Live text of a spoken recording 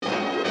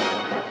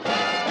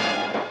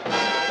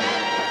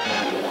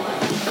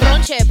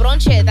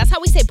bronche, that's how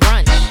we say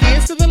brunch.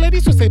 Here's to the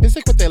ladies who say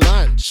basic with their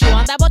lunch. You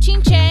want that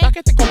bochinche?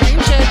 Paquete con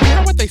pinche, you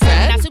hear what they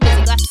said? Not too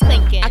busy, glasses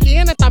clinking. Aquí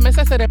en esta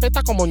mesa se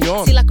respeta como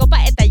ñón. Si la copa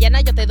está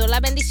llena, yo te doy la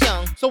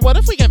bendición. So what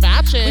if we get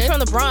ratchet? We from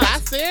the Bronx.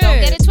 That's it. Don't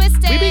get it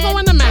twisted. We be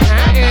going to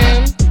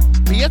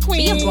Manhattan. Be a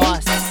queen. Be a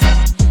boss.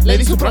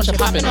 Ladies who brunch and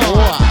pop it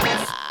off.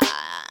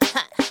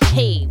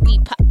 Hey, we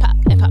pop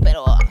and pop it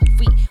off.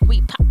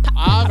 We pop.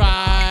 All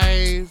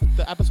right.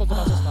 The episode's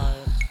about to start.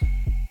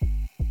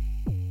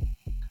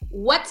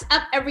 What's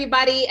up,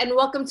 everybody, and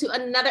welcome to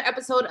another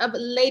episode of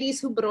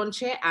Ladies Who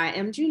Bronche. I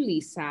am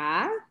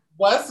Julissa.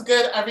 What's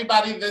good,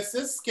 everybody? This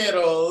is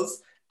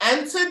Skittles,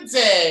 and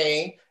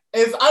today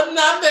is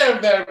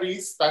another very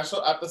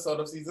special episode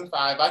of season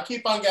 5. I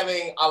keep on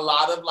getting a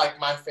lot of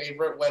my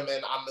favorite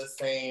women on the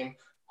same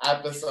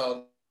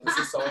episode. This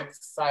is so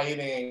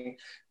exciting.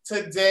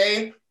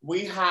 Today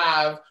we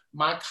have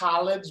my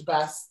college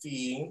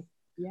bestie.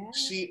 Yeah.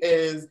 She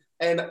is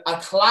a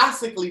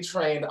classically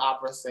trained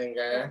opera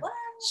singer. What?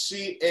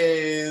 She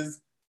is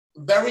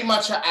very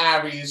much an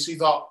Aries. She's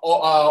a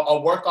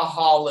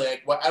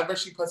workaholic. Whatever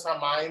she puts her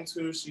mind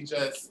to, she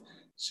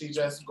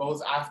just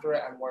goes after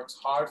it and works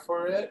hard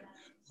for it.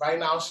 Right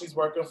now, she's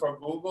working for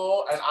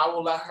Google, and I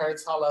will let her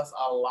tell us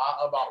a lot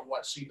about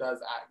what she does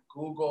at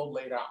Google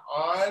later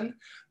on.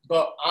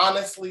 But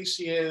honestly,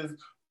 she is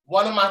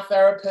one of my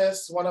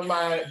therapists, one of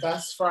my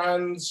best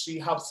friends. She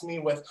helps me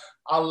with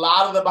a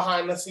lot of the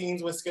behind the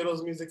scenes with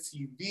Skittles Music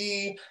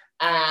TV,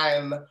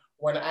 and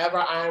whenever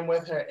I'm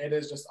with her, it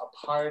is just a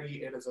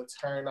party. It is a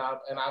turn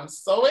up. And I'm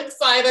so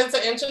excited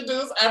to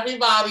introduce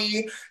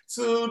everybody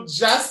to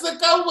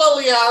Jessica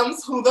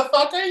Williams. Who the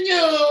fuck are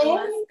you?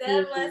 What's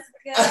good?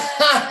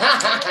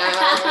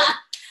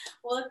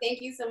 Well,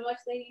 thank you so much,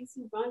 Ladies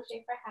Who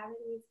Bronche, for having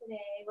me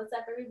today. What's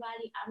up,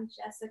 everybody? I'm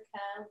Jessica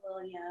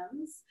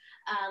Williams.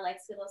 Like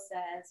Skittles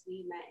says,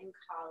 we met in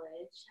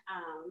college.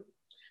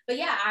 But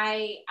yeah,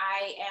 I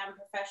am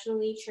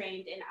professionally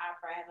trained in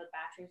opera. I have a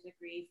bachelor's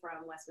degree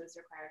from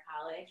Westminster Choir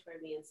College, where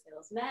me and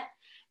Skittles met.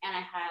 And I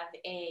have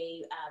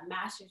a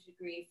master's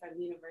degree from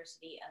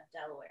University of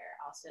Delaware,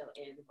 also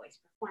in voice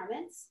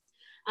performance.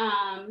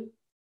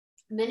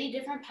 Many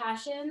different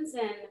passions,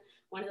 and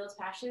one of those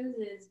passions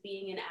is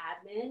being an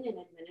admin and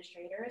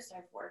administrator. So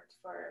I've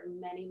worked for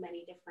many,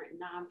 many different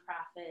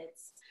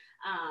nonprofits,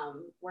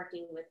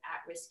 working with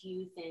at-risk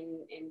youth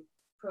and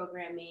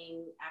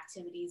programming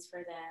activities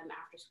for them,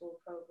 after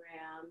school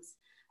programs,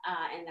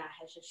 and that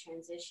has just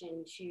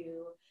transitioned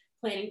to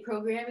planning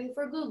programming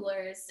for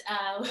Googlers,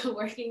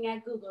 working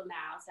at Google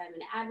now. So I'm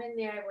an admin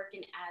there, I work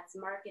in ads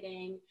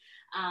marketing,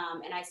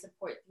 and I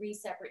support 3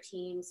 separate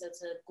teams. So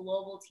it's a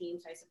global team,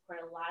 so I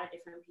support a lot of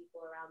different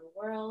people around the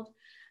world.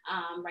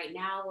 Right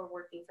now we're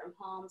working from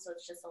home, so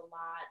it's just a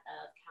lot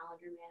of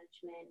calendar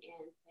management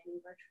and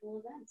planning virtual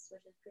events,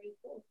 which is pretty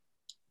cool.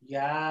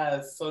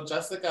 Yes. So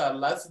Jessica,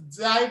 let's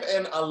dive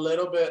in a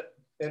little bit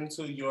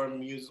into your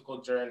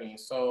musical journey.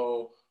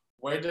 So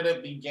where did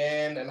it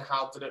begin and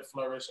how did it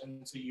flourish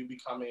into you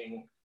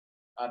becoming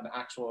an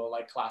actual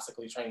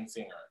classically trained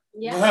singer?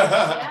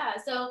 Yeah.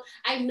 So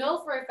I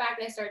know for a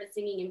fact I started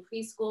singing in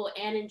preschool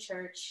and in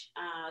church.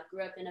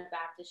 Grew up in a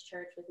Baptist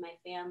church with my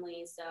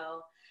family.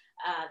 So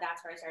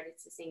that's where I started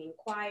to sing in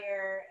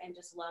choir and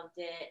just loved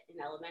it.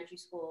 In elementary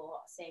school,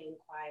 sang in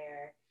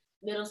choir.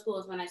 Middle school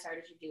is when I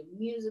started to do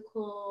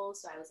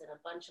musicals. So I was in a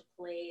bunch of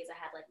plays. I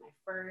had my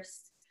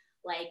first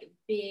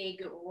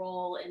big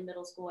role in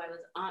middle school. I was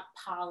Aunt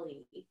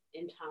Polly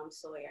in Tom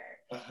Sawyer.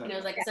 And it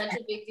was such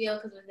a big deal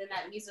because within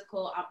that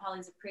musical, Aunt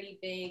Polly's a pretty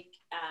big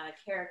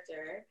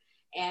character.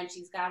 And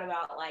she's got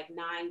about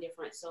 9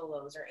 different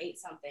solos or 8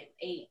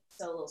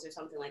 solos or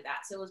something like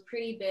that. So it was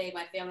pretty big.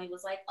 My family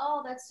was like,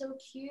 oh, that's so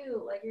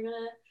cute.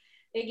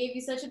 They gave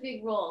you such a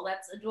big role.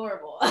 That's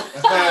adorable.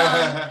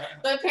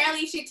 But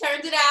apparently she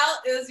turned it out.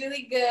 It was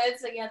really good.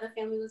 So yeah, the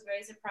family was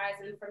very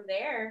surprised. And from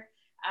there,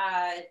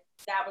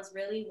 that was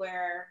really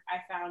where I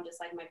found just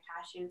my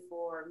passion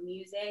for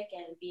music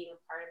and being a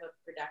part of a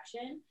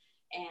production.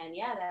 And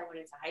yeah, then I went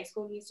into high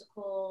school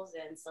musicals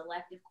and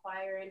selective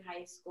choir in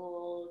high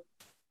school,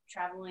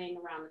 traveling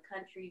around the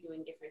country,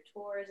 doing different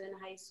tours in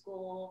high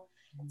school,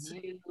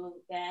 to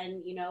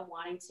then,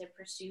 wanting to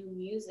pursue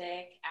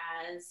music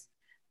as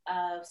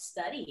a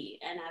study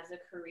and as a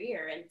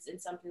career and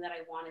something that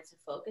I wanted to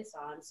focus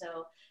on.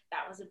 So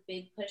that was a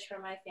big push for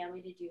my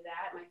family to do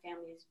that. My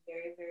family is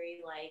very,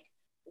 very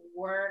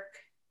work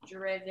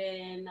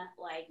driven,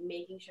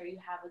 making sure you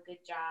have a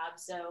good job.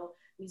 So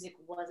music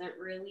wasn't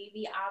really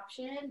the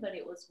option, but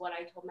it was what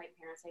I told my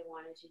parents I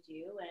wanted to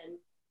do.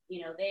 And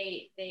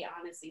they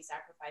honestly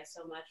sacrificed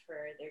so much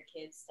for their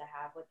kids to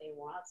have what they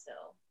want.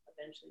 So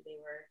eventually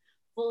they were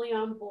fully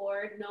on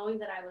board, knowing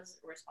that I was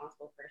a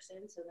responsible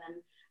person. So then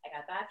I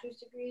got a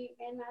bachelor's degree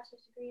and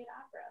master's degree in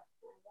opera.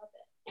 I love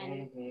it.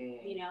 And,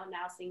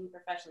 now singing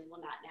professionally,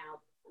 well, not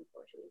now,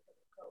 unfortunately, because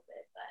of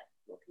COVID, but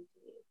we'll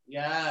continue.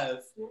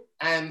 Yes. Yeah.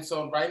 And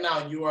so right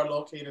now you are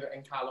located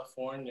in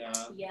California.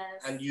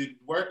 Yes. And you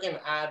work in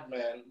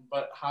admin,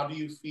 but how do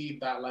you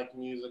feed that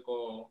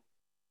musical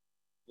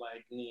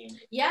like need?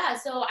 Yeah,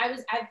 so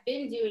I've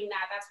been doing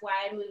that. That's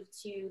why I moved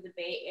to the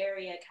Bay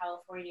Area,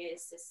 California,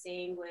 is to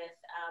sing with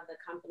the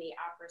company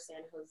Opera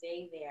San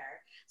Jose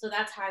there. So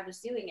that's how I was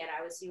doing it.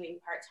 I was doing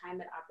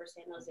part-time at Opera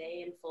San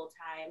Jose and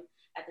full-time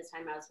at the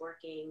time I was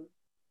working.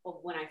 Well,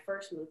 when I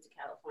first moved to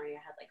California,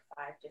 I had like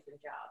 5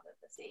 different jobs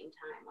at the same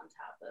time on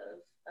top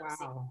of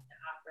singing the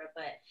opera.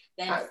 But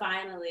then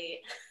finally.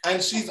 And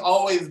she's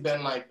always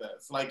been like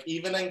this. Like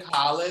even in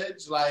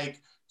college,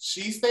 like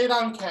she stayed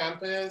on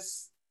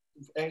campus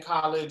in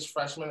college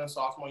freshman and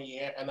sophomore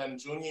year, and then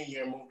junior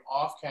year moved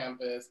off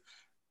campus.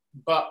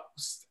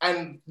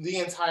 And the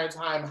entire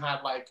time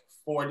had like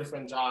 4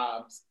 different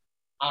jobs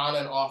on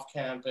and off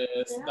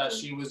campus that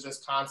she was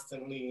just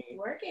constantly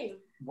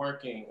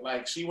working.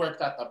 Like she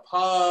worked at the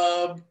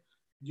pub,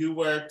 you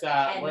worked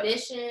at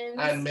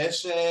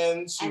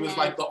admissions. She was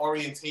like the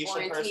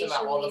orientation person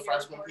that all the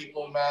freshman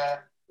people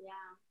met. Yeah.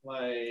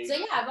 Like so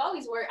yeah, I've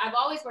always worked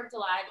a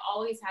lot. I've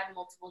always had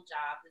multiple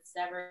jobs. It's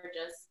never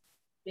just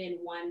been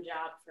one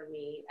job for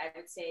me. I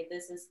would say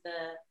this is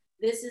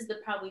the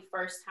probably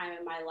first time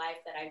in my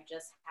life that I've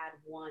just had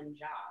one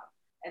job.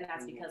 And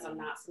that's because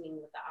I'm not singing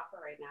with the opera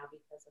right now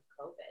because of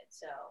COVID.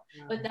 So,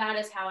 but that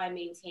is how I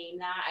maintain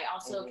that. I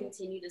also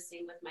continue to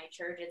sing with my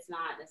church. It's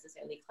not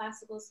necessarily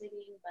classical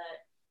singing, but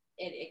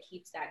it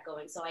keeps that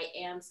going. So I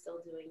am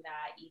still doing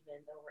that even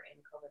though we're in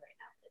COVID right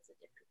now, but it's a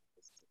different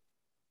place.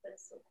 But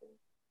it's so cool.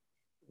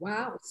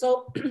 Wow.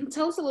 So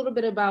tell us a little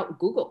bit about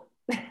Google.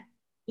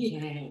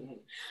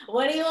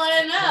 What do you want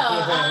to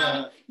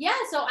know? Yeah,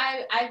 so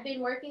I've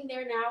been working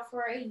there now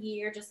for a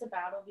year, just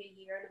about. It'll be a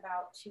year in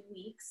about 2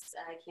 weeks.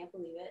 I can't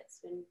believe it. It's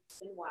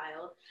been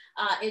wild.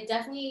 It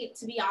definitely,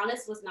 to be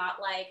honest, was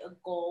not like a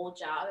goal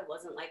job. It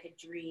wasn't like a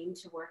dream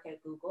to work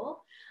at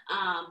Google.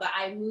 But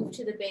I moved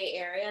to the Bay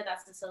Area.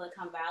 That's the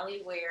Silicon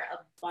Valley, where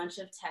a bunch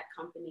of tech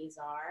companies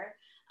are.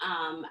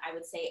 I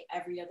would say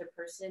every other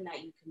person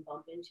that you can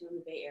bump into in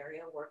the Bay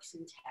Area works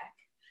in tech.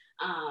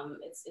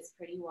 It's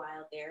pretty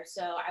wild there.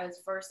 So I was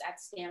first at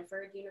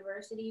Stanford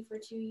University for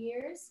 2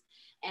 years,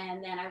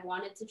 and then I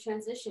wanted to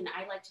transition.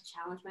 I like to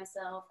challenge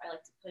myself. I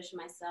like to push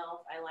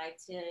myself. I like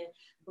to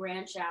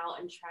branch out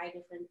and try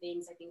different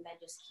things. I think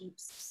that just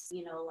keeps,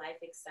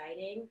 life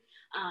exciting.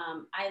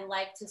 I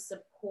like to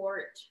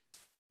support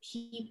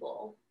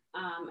people.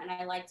 And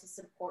I like to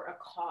support a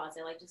cause.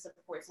 I like to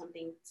support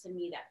something to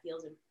me that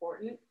feels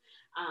important,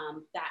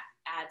 that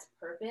adds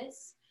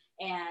purpose.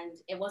 And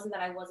it wasn't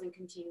that I wasn't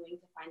continuing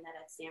to find that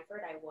at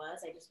Stanford. I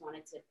just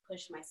wanted to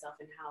push myself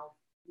in how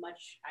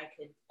much I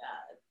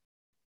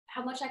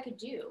could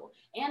do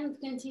and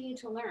continue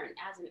to learn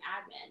as an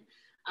admin.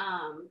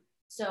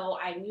 So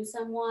I knew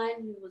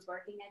someone who was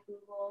working at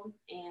Google,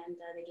 and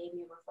they gave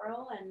me a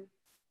referral, and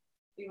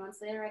 3 months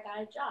later, I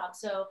got a job.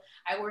 So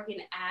I work in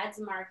ads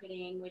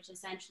marketing, which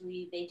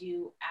essentially they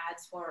do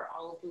ads for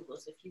all of Google.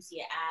 So if you see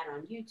an ad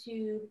on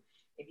YouTube,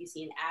 if you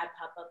see an ad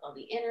pop up on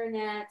the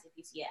internet, if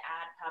you see an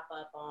ad pop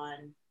up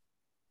on,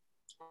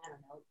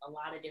 a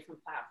lot of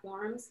different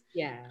platforms,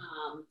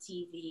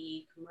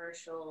 TV,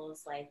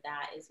 commercials, like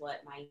that is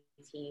what my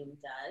team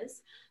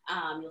does.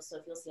 You'll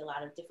see a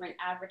lot of different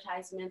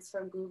advertisements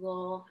from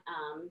Google.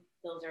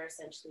 Those are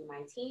essentially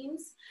my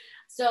teams.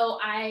 So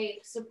I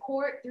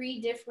support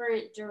 3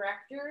 different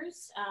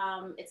directors.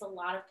 It's a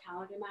lot of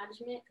calendar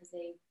management because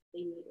they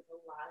meet with a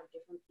lot of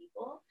different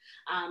people.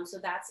 So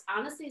that's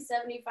honestly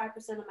 75%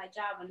 of my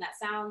job. And that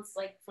sounds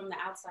like, from the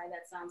outside,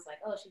 that sounds like,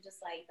 oh, she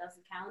just like does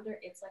the calendar.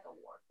 It's like a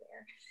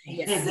warfare.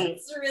 Yes.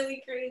 It's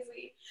really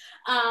crazy.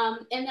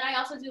 And then I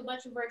also do a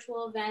bunch of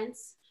virtual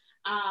events.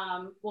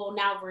 Well,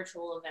 now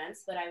virtual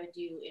events, but I would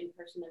do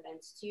in-person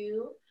events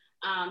too.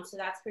 So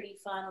that's pretty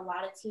fun. A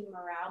lot of team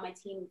morale. My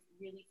team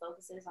really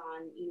focuses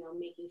on,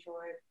 making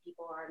sure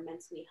people are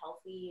mentally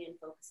healthy and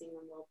focusing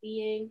on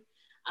well-being.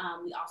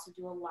 We also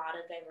do a lot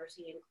of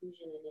diversity and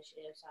inclusion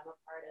initiatives. So I'm a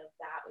part of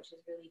that, which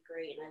is really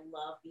great. And I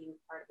love being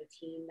part of a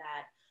team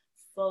that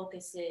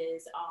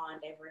focuses on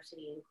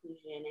diversity,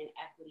 inclusion, and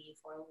equity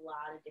for a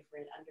lot of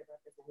different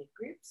underrepresented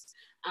groups.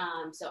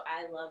 So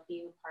I love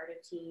being a part of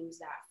teams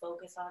that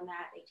focus on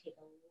that. They take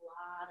a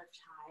lot of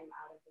time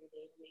out of their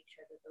day to make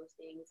sure that those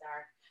things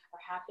are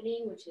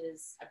happening, which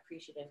is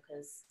appreciative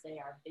because they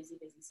are busy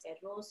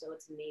schedules. So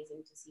it's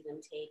amazing to see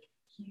them take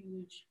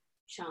huge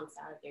chunks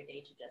out of their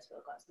day to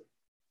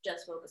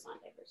just focus on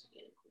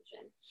diversity and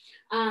inclusion.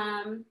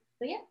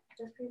 But yeah,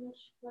 that's pretty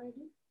much what I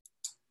do.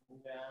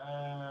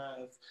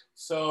 Yes.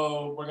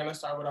 So we're gonna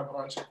start with a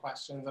bunch of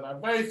questions, and our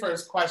very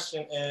first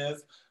question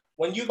is: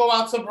 when you go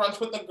out to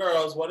brunch with the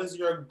girls, what is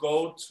your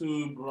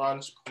go-to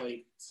brunch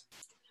plate?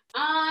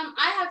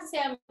 I have to say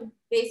I'm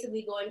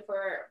basically going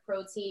for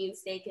protein,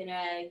 steak and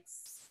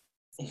eggs.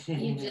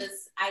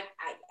 I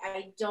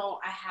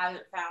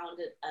haven't found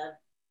a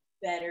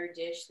better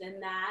dish than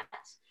that.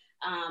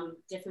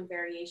 Different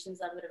variations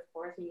of it, of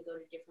course, when you go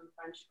to different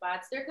brunch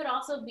spots. There could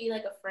also be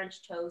like a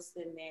French toast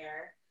in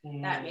there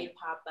that may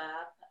pop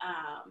up.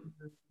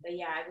 But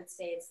yeah, I would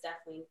say it's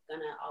definitely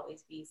gonna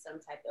always be some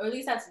type, or at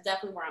least that's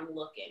definitely where I'm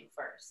looking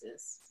first,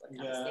 is what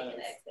kind of steak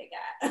and eggs they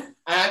got.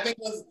 And I think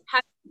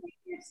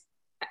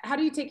how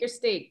do you take your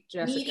steak,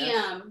 Jessica?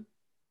 Medium.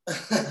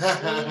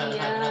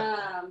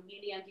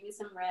 Medium. Give me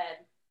some red.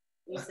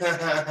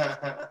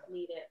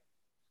 Need it.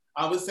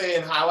 I was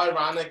saying how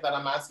ironic that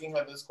I'm asking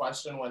her this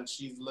question when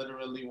she's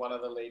literally one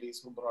of the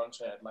ladies who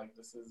brunch at. Like,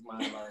 this is my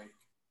like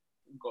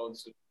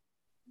go-to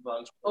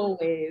brunch.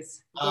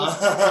 Always.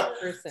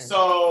 Person.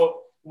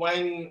 So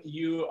when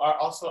you are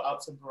also out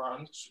to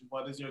brunch,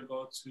 what is your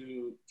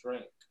go-to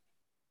drink?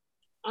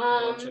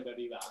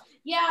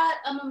 Yeah,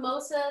 a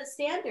mimosa,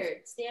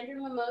 standard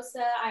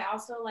mimosa. I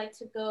also like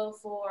to go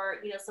for,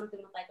 something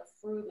with like a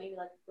fruit, maybe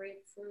like a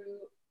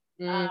grapefruit.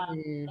 That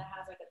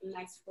has like a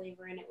nice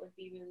flavor in it would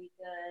be really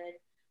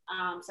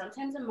good.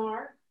 Sometimes a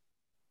marg.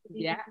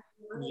 Yeah.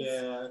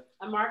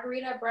 A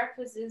margarita at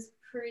breakfast is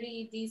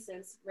pretty decent.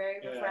 It's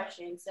very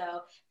refreshing.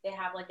 So they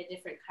have like a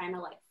different kind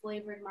of like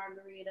flavored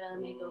margarita.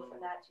 May go for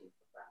that too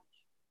for brunch.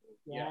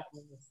 Yeah.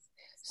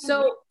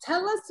 So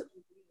tell us.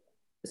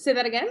 Say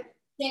that again.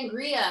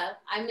 Sangria.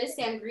 I miss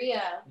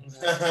sangria.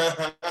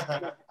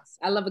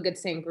 I love a good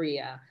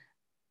sangria.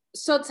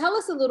 So tell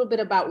us a little bit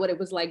about what it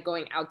was like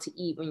going out to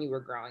eat when you were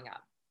growing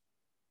up.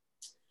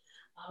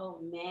 Oh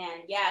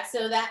man, yeah.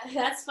 So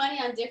that's funny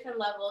on different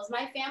levels.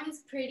 My family's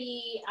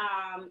pretty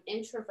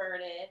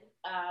introverted.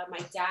 My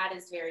dad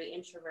is very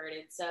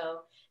introverted,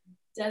 so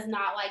does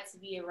not like to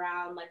be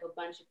around like a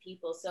bunch of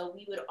people. So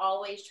we would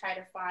always try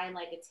to find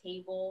like a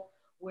table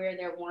where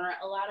there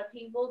weren't a lot of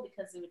people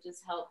because it would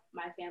just help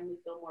my family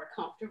feel more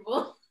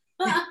comfortable.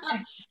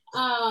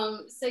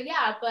 So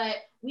yeah, but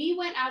we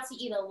went out to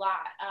eat a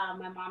lot.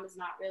 My mom is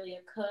not really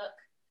a cook.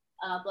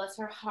 Bless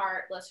her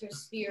heart, bless her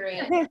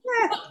spirit.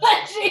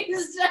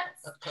 she's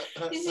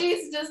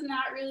just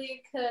not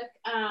really a cook.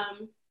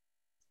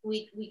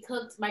 We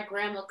cooked. My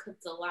grandma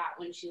cooked a lot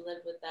when she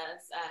lived with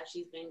us.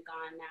 She's been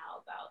gone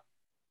now about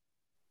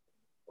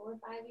 4 or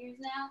 5 years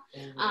now.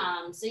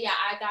 So yeah,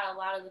 I got a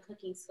lot of the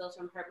cooking skills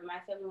from her, but my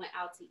family went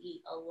out to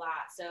eat a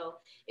lot. So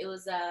it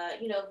was,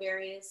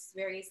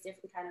 various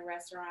different kind of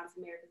restaurants,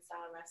 American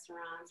style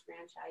restaurants,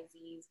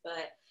 franchisees.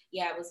 But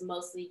yeah, it was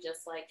mostly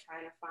just like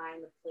trying to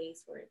find a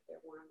place where there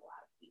weren't a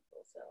lot of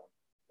people. So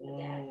my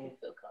dad could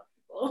feel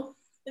comfortable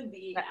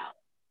being out.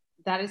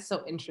 That is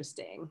so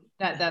interesting.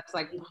 That's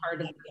like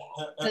part of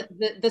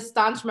the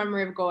staunch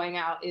memory of going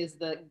out is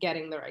the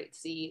getting the right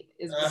seat.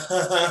 Yes,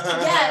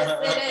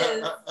 it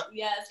is.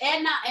 Yes,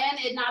 and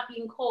it not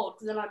being cold.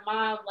 Because my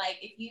mom, like,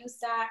 if you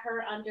sat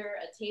her under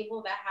a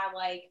table that had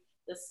like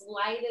the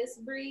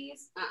slightest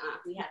breeze,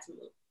 we had to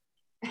move.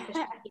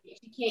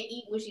 She can't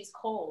eat when she's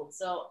cold.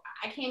 So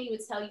I can't even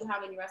tell you how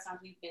many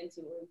restaurants we've been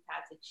to where we've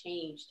had to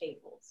change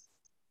tables.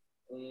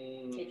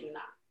 Kid you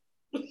not.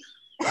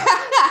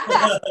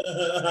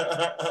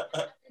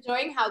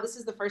 Enjoying how this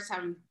is the first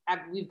time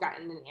we've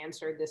gotten an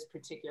answer this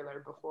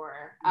particular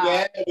before.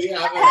 Yeah, we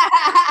haven't.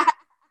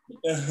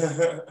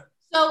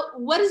 So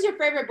what is your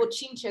favorite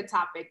bochincha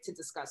topic to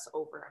discuss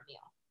over a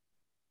meal?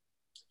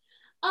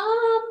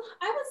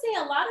 I would say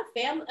a lot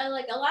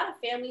of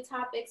family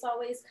topics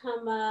always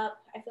come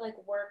up. I feel like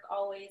work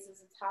always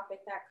is a topic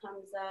that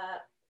comes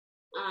up.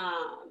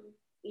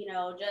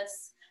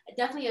 Just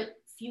definitely a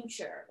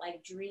future,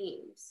 like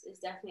dreams is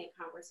definitely a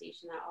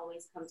conversation that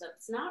always comes up.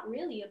 It's not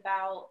really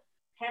about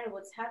kind of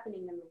what's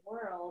happening in the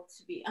world,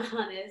 to be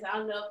honest. I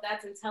don't know if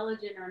that's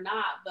intelligent or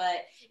not,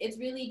 but it's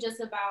really just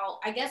about,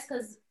 I guess,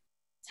 because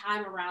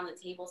time around the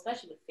table,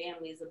 especially with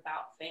family, is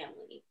about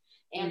family.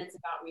 And it's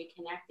about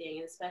reconnecting.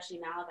 And especially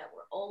now that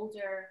we're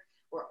older,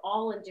 we're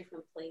all in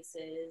different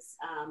places,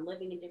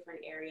 living in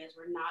different areas.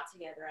 We're not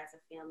together as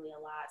a family a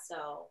lot.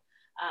 So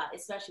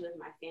especially with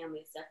my family,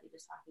 it's definitely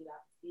just talking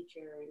about the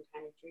future and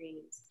kind of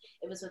dreams.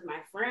 If it's with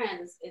my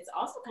friends, it's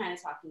also kind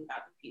of talking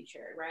about the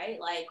future, right?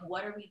 Like,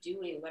 what are we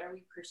doing? What are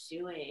we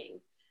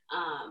pursuing?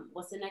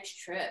 What's the next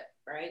trip,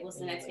 right? What's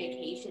the next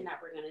vacation that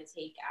we're going to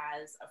take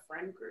as a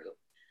friend group?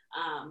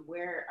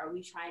 Where are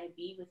we trying to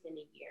be within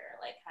a year?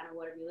 Like, kind of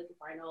what are we looking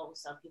for? I know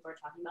some people are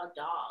talking about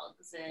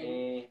dogs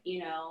and,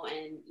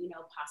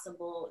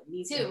 possible,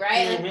 me too,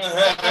 right?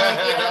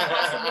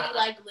 Possibly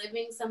like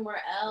living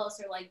somewhere else,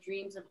 or like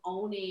dreams of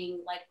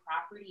owning like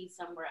property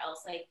somewhere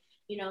else. Like,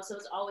 so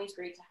it's always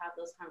great to have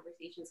those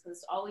conversations, because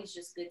it's always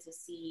just good to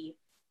see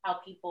how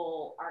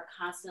people are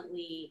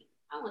constantly,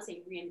 I don't want to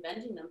say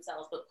reinventing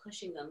themselves, but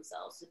pushing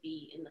themselves to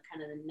be in the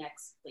kind of the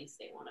next place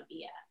they want to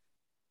be at.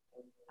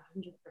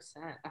 100%.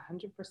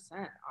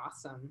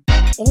 Awesome.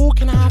 Oh,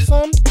 can I have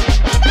some?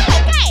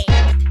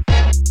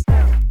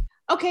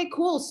 Okay,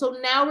 cool. So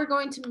now we're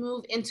going to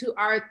move into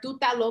our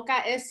Tuta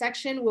Loca Es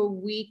section, where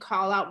we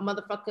call out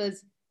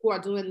motherfuckers who are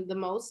doing the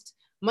most.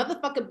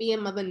 Motherfucker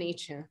being Mother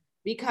Nature,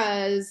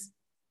 because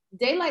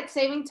daylight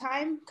saving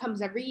time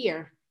comes every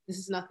year. This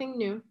is nothing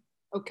new.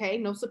 Okay,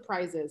 no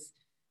surprises.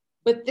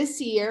 But this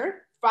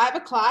year, 5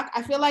 o'clock,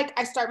 I feel like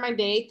I start my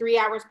day, 3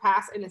 hours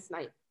pass, and it's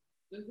night.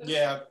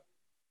 Yeah.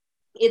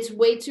 It's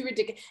way too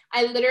ridiculous.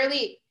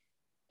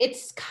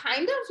 It's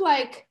kind of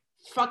like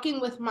fucking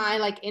with my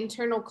like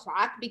internal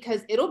clock,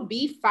 because it'll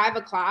be 5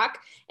 o'clock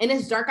and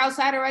it's dark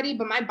outside already,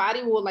 but my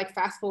body will like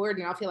fast forward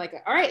and I'll feel like,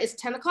 all right, it's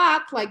 10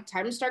 o'clock, like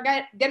time to start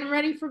getting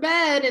ready for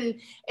bed. And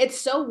it's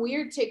so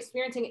weird to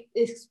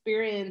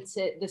experience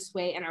it this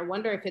way. And I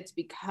wonder if it's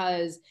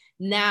because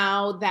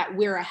now that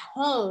we're at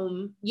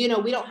home, you know,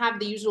 we don't have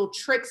the usual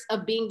tricks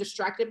of being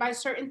distracted by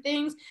certain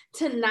things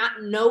to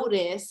not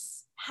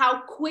notice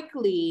how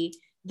quickly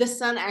the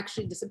sun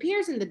actually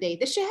disappears in the day.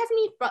 This shit has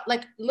me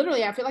like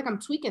literally, I feel like I'm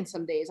tweaking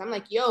some days. I'm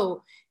like,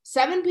 yo,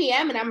 7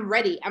 p.m. and I'm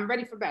ready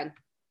for bed.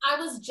 I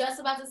was just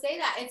about to say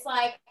that. It's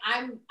like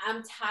I'm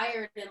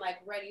tired and like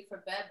ready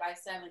for bed by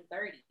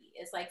 7:30.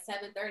 It's like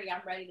 7:30.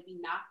 I'm ready to be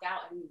knocked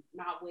out and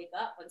not wake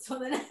up until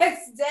the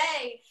next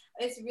day.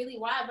 It's really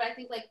wild. But I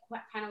think like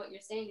kind of what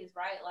you're saying is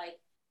right. Like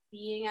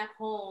being at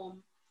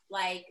home,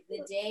 like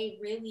the day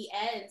really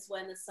ends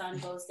when the sun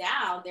goes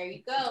down. There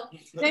you go.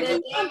 The day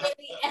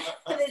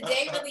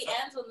really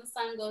ends when the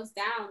sun goes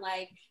down.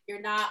 Like you're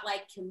not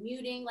like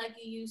commuting like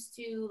you used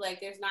to.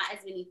 Like there's not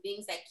as many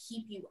things that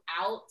keep you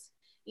out.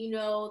 You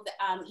know,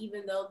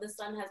 even though the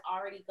sun has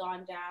already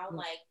gone down,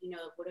 like, you know,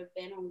 it would have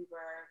been when we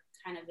were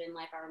kind of in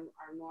like our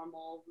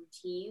normal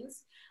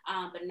routines.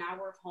 But now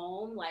we're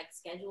home, like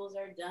schedules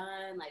are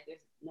done, like there's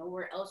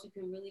nowhere else you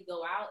can really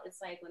go out. It's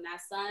like when that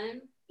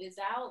sun is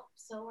out,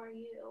 so are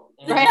you.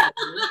 Right.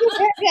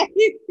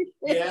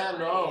 Yeah,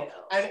 no.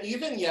 And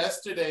even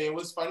yesterday, it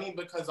was funny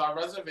because our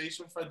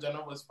reservation for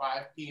dinner was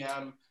 5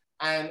 p.m.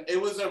 and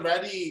it was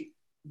already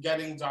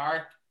getting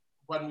dark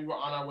when we were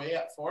on our way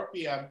at 4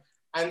 p.m.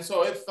 And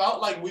so it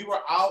felt like we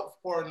were out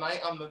for a night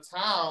on the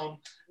town,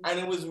 and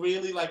it was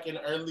really like an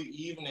early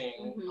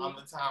evening on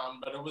the town.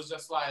 But it was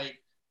just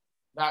like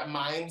that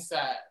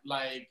mindset.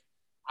 Like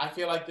I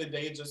feel like the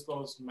day just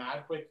goes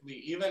mad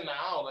quickly. Even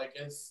now, like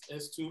it's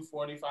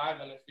 2:45,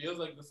 and it feels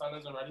like the sun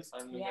is already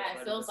starting to get ready.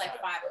 It feels like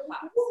 5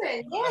 o'clock.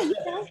 Yeah, you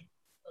know,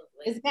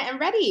 it's getting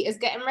ready. It's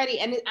getting ready,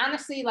 and it,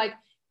 honestly, like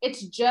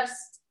it's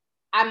just.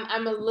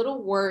 I'm a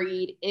little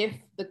worried if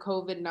the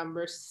COVID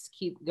numbers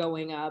keep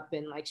going up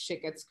and like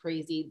shit gets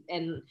crazy,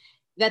 and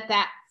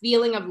that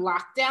feeling of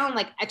lockdown,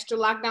 like extra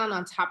lockdown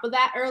on top of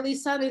that early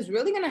sun, is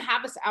really gonna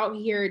have us out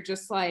here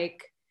just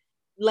like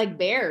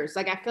bears.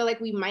 Like I feel like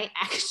we might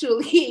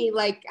actually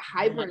like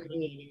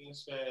hibernate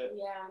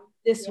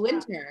this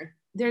winter.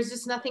 There's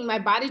just nothing. My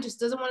body just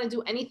doesn't want to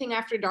do anything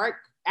after dark.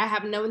 I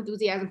have no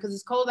enthusiasm because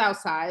it's cold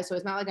outside, so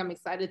it's not like I'm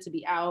excited to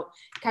be out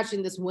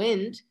catching this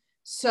wind.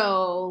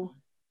 So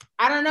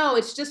I don't know.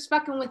 It's just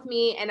fucking with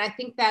me. And I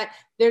think that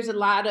there's a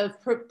lot of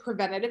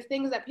preventative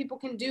things that people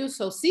can do.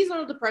 So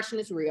seasonal depression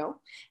is real.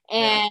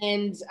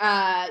 And,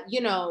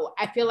 you know,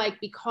 I feel like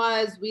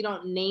because we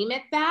don't name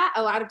it that,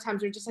 a lot of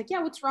times we're just like, yeah,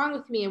 what's wrong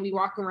with me? And we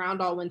walk around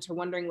all winter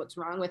wondering what's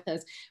wrong with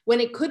us, when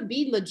it could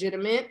be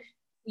legitimate,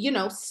 you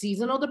know,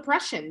 seasonal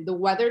depression. The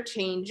weather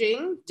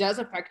changing does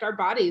affect our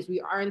bodies. We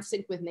are in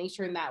sync with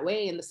nature in that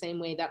way, in the same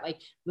way that like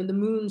when the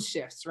moon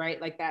shifts, right?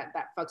 Like that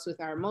fucks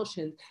with our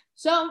emotions.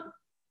 So,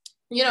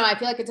 you know, I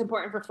feel like it's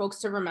important for folks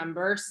to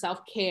remember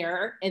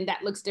self-care, and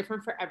that looks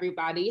different for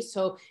everybody.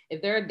 So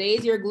if there are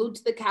days you're glued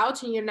to the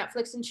couch and you're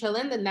Netflix and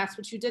chilling, then that's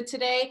what you did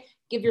today.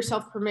 Give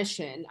yourself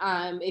permission.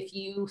 If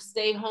you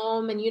stay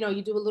home and, you know,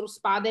 you do a little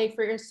spa day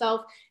for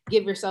yourself,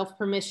 give yourself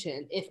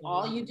permission. If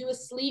all you do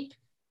is sleep,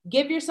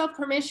 give yourself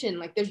permission.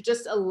 Like there's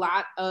just a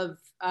lot of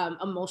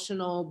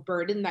emotional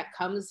burden that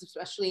comes,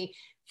 especially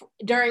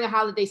during a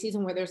holiday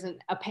season where there's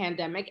a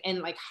pandemic, and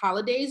like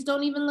holidays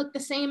don't even look the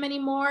same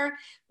anymore.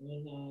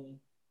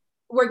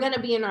 We're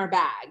gonna be in our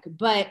bag,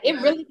 but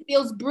it really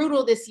feels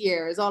brutal this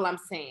year is all I'm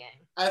saying.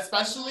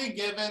 Especially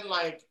given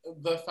like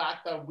the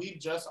fact that we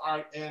just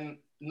are in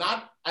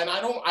not, and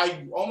I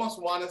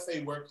almost want to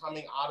say we're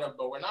coming out of,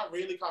 but we're not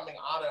really coming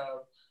out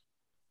of.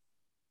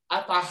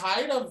 At the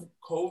height of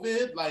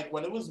COVID, like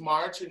when it was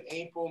March and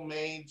April,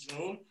 May,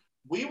 June,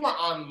 we were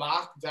on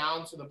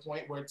lockdown to the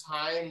point where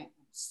time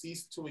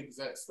ceased to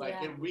exist. Like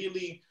it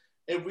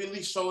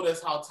really showed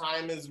us how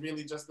time is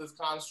really just this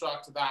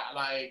construct that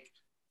like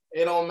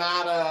it don't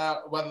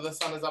matter whether the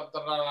sun is up,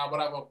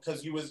 whatever,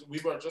 because we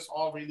were just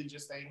all really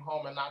just staying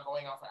home and not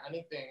going out for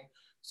anything.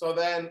 So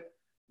then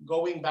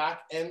going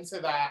back into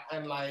that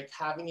and like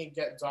having it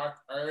get dark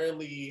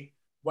early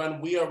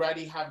when we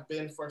already have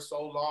been for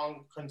so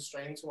long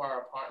constrained to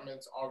our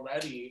apartments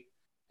already,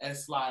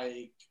 it's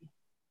like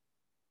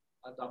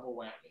a double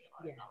whammy.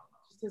 Like, it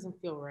just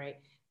doesn't feel right.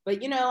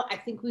 But, you know, I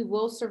think we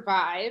will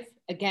survive.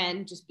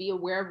 Again, just be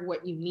aware of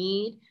what you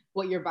need,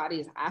 what your body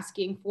is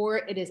asking for.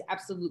 It is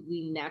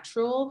absolutely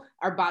natural.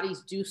 Our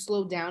bodies do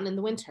slow down in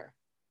the winter.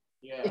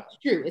 Yeah. It's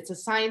true. It's a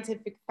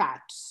scientific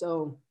fact.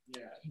 So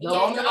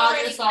don't allow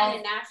yourself kind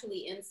of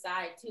naturally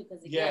inside too,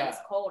 because again, it's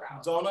cold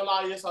out. Don't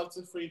allow yourself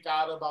to freak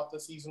out about the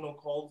seasonal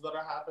colds that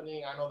are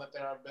happening. I know that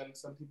there have been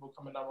some people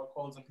coming down with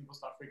colds and people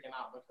start freaking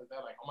out because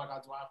they're like, oh my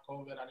God, do I have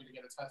COVID? I need to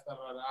get a test.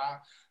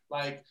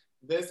 Like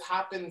this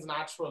happens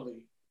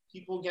naturally.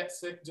 People get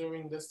sick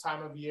during this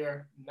time of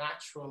year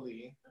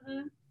naturally.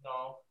 You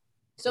know?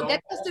 So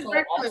get tested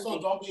virtually. Also,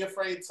 don't be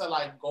afraid to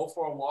like go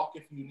for a walk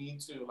if you need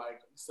to.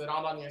 Like sit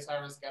out on your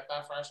terrace, get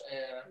that fresh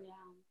air.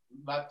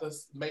 Yeah.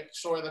 Make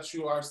sure that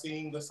you are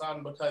seeing the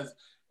sun, because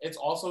it's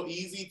also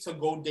easy to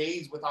go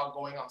days without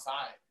going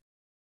outside.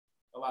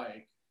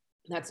 Like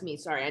that's me.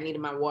 Sorry, I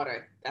needed my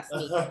water. That's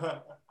me.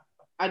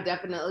 I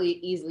definitely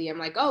easily. I'm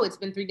like, oh, it's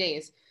been 3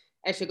 days.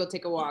 I should go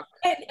take a walk.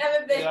 I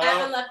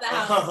haven't left the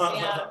house.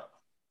 Yeah.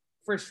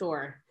 For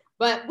sure.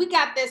 But we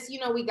got this,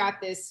 we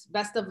got this.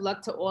 Best of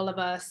luck to all of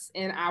us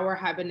in our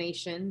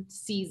hibernation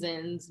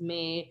seasons.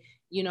 May,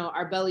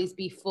 our bellies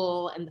be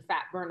full and the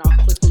fat burn off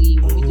quickly.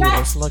 Ooh,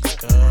 this looks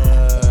good.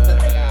 Oh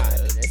my God,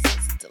 this is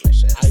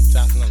delicious. I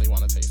definitely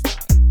want to taste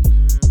that.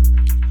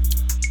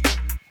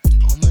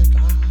 Oh my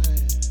God.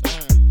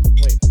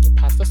 Wait,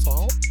 pass the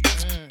salt?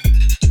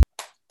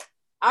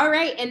 All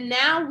right, and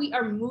now we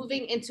are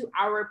moving into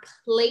our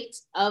plate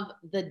of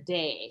the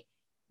day.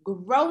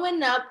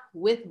 Growing up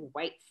with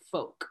white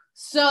folk.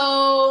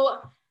 So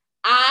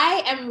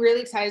I am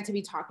really excited to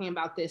be talking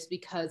about this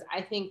because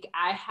I think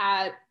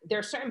there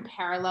are certain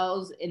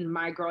parallels in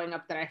my growing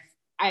up that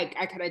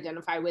I could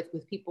identify with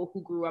people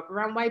who grew up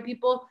around white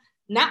people.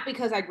 Not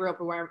because I grew up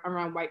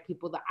around white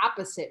people, the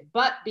opposite,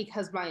 but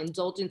because my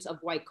indulgence of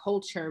white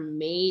culture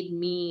made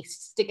me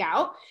stick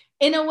out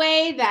in a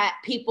way that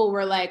people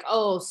were like,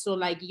 oh, so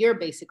like you're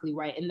basically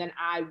white. And then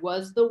I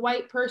was the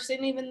white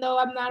person, even though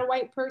I'm not a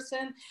white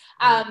person.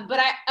 But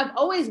I've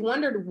always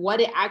wondered what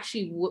it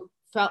actually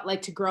felt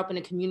like to grow up in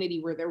a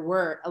community where there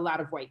were a lot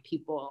of white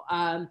people.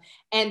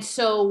 And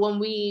so when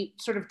we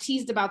sort of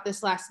teased about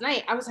this last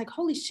night, I was like,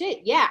 holy shit,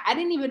 yeah, I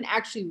didn't even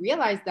actually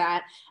realize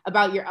that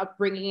about your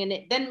upbringing. And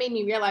it then made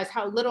me realize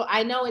how little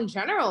I know in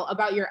general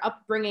about your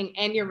upbringing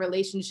and your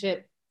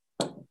relationship,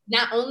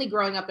 not only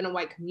growing up in a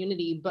white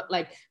community, but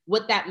like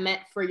what that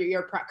meant for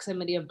your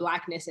proximity of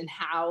Blackness and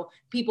how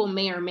people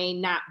may or may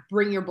not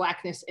bring your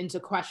Blackness into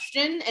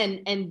question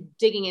and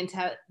digging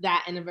into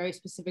that in a very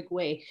specific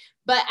way.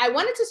 But I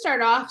wanted to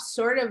start off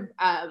sort of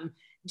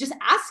just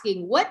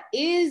asking, what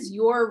is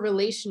your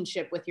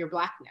relationship with your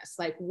Blackness?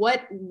 Like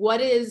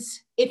what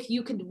is, if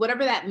you could,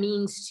 whatever that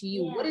means to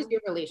you, what is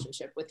your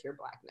relationship with your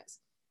Blackness?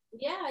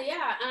 Yeah.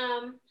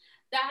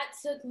 That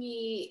took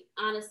me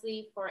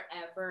honestly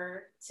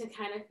forever to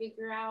kind of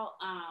figure out.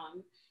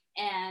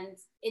 And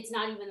it's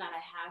not even that I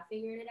have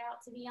figured it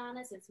out, to be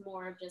honest. It's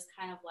more of just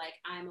kind of like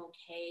I'm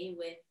okay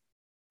with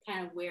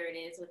kind of where it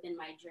is within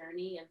my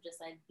journey of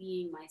just like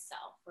being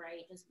myself,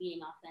 right? Just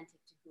being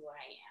authentic to who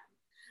I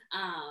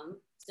am.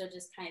 So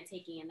just kind of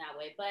taking it that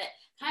way. But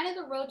kind of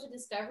the road to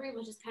discovery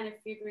was just kind of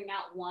figuring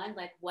out one,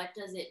 like what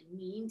does it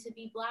mean to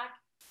be Black?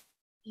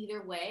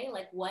 Either way,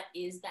 like what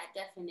is that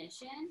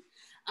definition?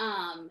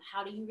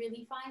 How do you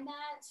really find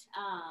that?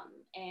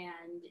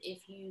 And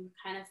if you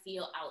kind of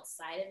feel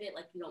outside of it,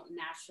 like you don't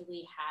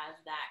naturally have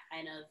that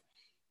kind of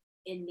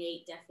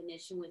innate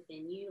definition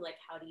within you, like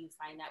how do you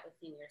find that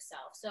within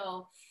yourself?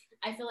 So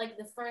I feel like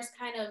the first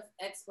kind of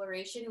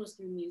exploration was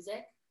through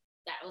music.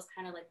 That was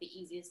kind of like the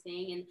easiest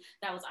thing. And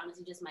that was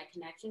honestly just my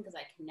connection because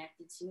I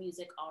connected to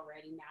music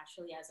already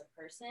naturally as a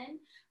person.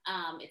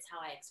 It's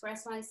how I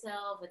express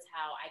myself. It's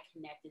how I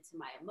connected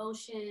to my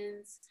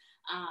emotions.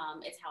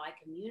 It's how I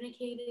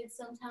communicated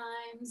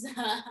sometimes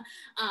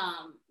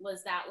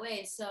was that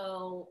way.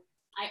 So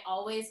I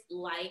always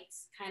liked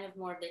kind of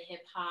more of the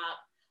hip hop,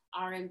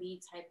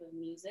 R&B type of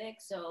music.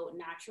 So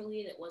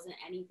naturally, it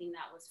wasn't anything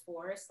that was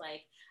forced.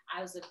 Like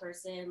I was a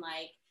person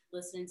like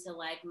listening to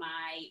like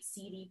my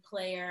CD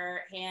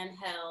player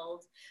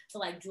handheld to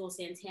like Jules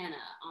Santana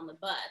on the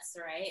bus,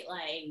 right?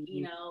 Like,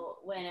 you know,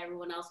 when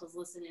everyone else was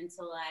listening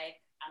to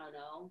like, I don't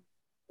know,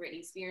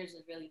 Britney Spears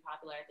was really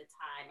popular at the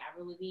time.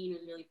 Avril Lavigne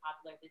was really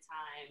popular at the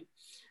time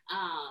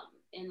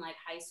in like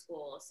high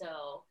school.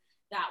 So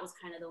that was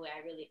kind of the way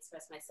I really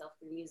expressed myself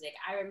through music.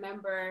 I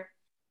remember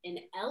in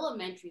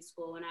elementary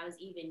school when I was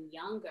even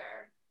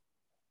younger,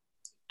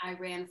 I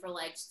ran for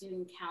like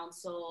student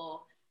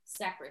council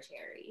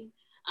secretary.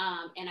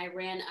 And I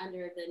ran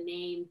under the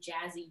name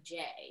Jazzy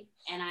J,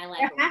 and I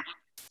like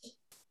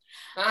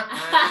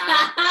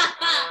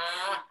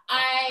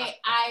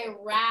I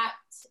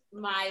rapped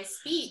my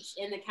speech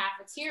in the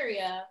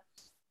cafeteria,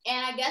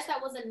 and I guess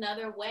that was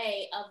another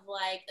way of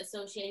like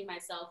associating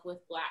myself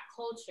with Black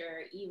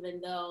culture, even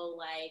though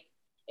like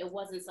it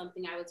wasn't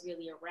something I was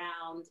really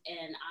around,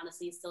 and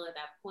honestly still at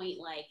that point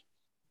like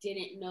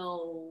didn't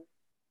know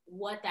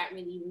what that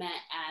really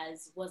meant.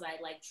 As was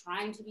I like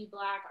trying to be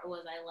Black, or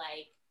was I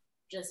like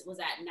just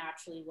was that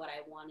naturally what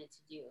I wanted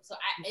to do? So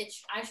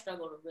I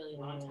struggled a really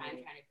long time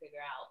trying to figure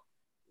out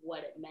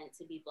what it meant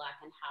to be Black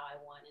and how I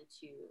wanted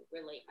to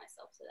relate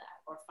myself to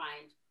that or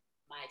find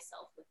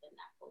myself within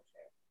that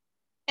culture.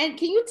 And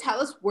can you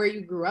tell us where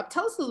you grew up?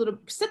 Tell us a little,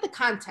 set the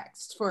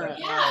context for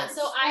us. Yeah,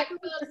 so I grew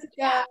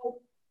up,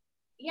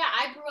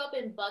 I grew up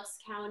in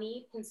Bucks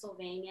County,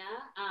 Pennsylvania.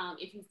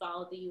 If you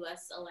followed the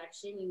U.S.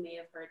 election, you may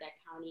have heard that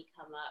county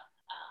come up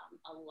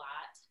a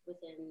lot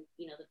within,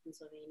 you know, the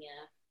Pennsylvania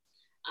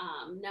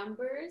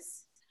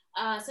numbers.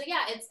 So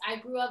yeah, I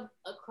grew up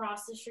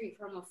across the street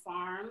from a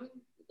farm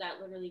that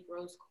literally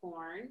grows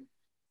corn.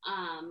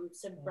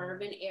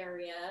 suburban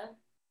area.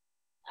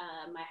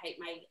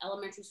 My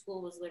elementary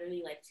school was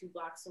literally like 2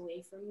 blocks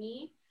away from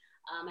me.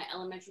 My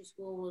elementary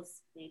school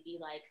was maybe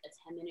like a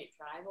 10-minute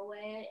drive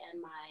away,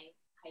 and my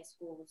high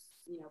school was,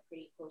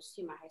 pretty close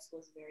too. My high school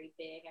is very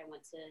big. I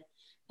went to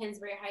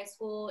Pennsbury High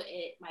School.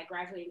 My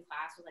graduating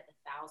class was like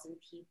 1,000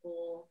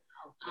 people.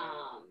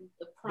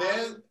 The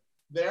prom.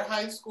 Their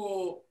high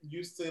school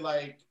used to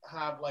like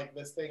have like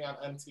this thing on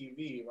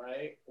MTV,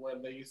 right?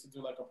 When they used to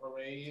do like a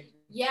parade.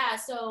 Yeah.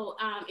 So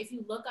if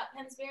you look up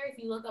Pennsbury, if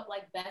you look up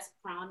like best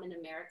prom in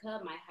America,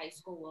 my high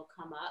school will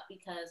come up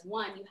because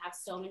one, you have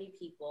so many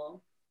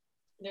people.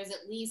 There's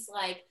at least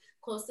like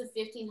close to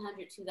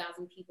 1,500,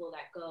 2,000 people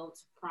that go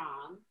to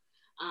prom.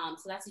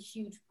 So that's a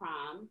huge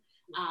prom.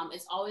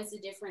 It's always a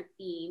different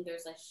theme.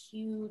 There's a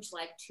huge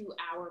like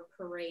 2-hour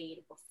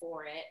parade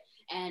before it.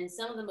 And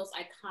some of the most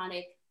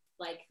iconic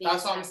like things.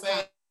 That's what I'm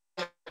saying.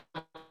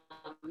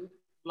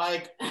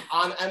 Like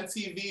on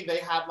MTV, they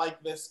had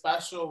like this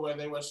special where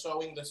they were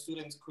showing the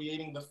students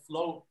creating the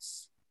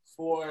floats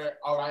for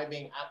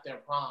arriving at their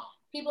prom.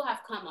 People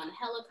have come on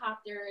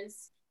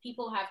helicopters.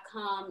 People have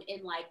come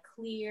in like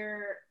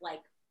clear,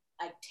 like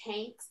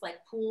tanks, like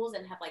pools,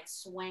 and have like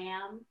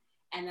swam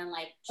and then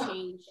like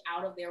changed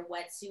out of their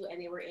wetsuit,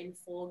 and they were in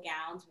full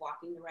gowns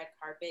walking the red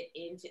carpet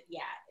into,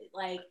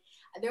 like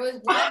there was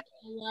one I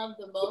loved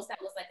the most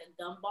that was like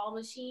a gumball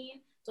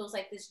machine. So it was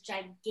like this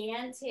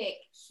gigantic,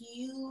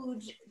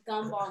 huge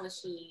gumball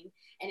machine,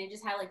 and it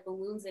just had like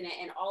balloons in it,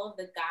 and all of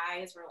the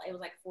guys were, it was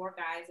like 4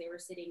 guys, they were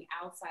sitting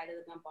outside of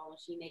the gumball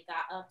machine. They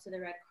got up to the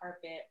red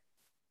carpet.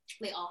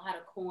 They all had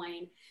a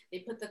coin. They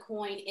put the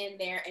coin in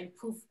there, and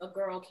poof, a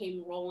girl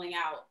came rolling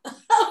out of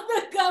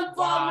the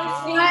gumball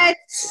machine.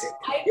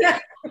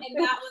 What? And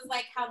that was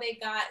like how they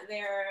got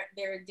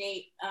their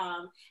date.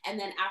 And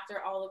then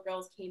after all the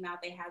girls came out,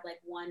 they had like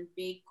one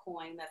big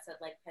coin that said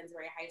like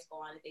Pennsbury High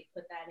School on it. They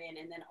put that in,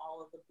 and then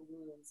all of the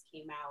balloons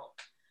came out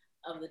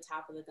of the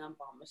top of the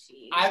gumball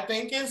machine. I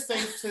think it's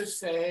safe to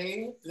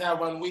say that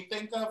when we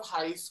think of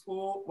high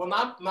school, well,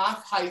 not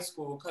high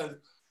school, because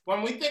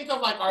when we think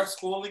of like our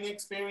schooling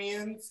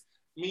experience,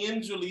 me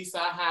and Julissa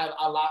had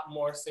a lot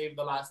more Save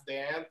the Last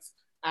Dance,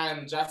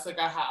 and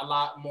Jessica had a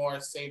lot more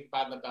Saved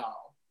by the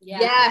Bell. Yeah.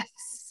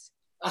 Yes.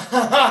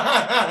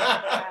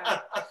 Yeah.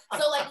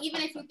 So like,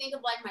 even if you think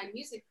of like my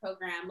music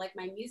program at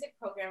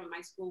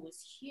my school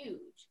was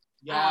huge.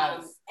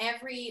 Yes.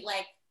 Every,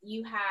 like,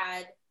 you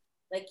had,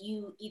 like,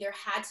 you either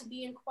had to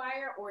be in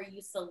choir or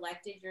you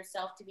selected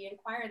yourself to be in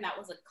choir, and that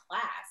was a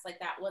class. Like,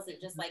 that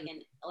wasn't just like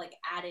an like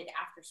added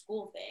after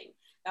school thing.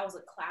 That was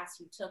a class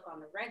you took on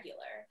the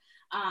regular.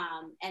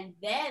 And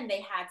then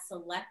they had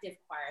selective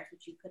choirs,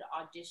 which you could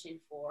audition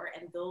for,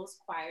 and those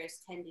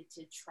choirs tended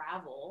to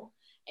travel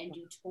and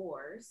do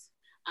tours.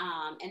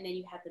 And then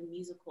you had the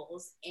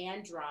musicals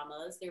and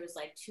dramas. There was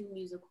like 2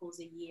 musicals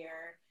a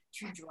year,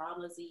 2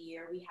 dramas a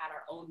year. We had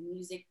our own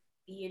music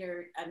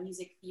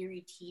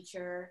theory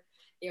teacher.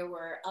 There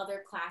were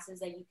other classes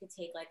that you could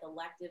take, like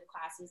elective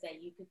classes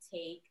that you could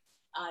take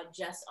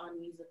just on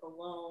music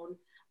alone.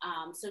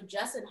 So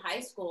just in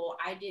high school,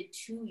 I did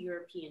 2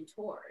 European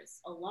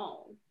tours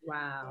alone.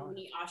 Wow.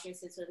 Germany, Austria,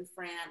 Switzerland,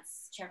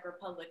 France, Czech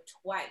Republic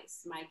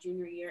twice, my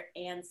junior year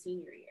and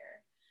senior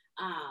year.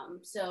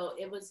 So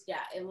it was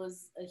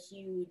a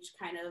huge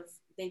kind of,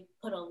 they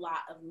put a lot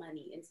of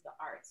money into the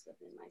arts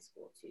within my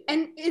school too.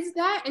 And is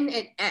that, and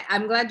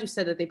I'm glad you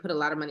said that they put a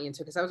lot of money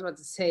into it, because I was about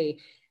to say,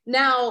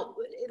 now,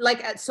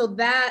 like, so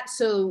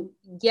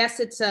yes,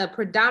 it's a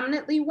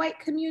predominantly white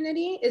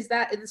community. Is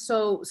that,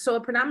 so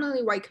a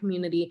predominantly white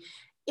community,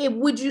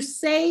 would you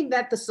say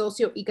that the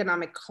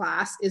socioeconomic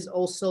class is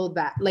also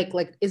that, like,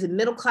 is it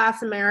middle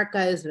class America?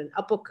 Is it an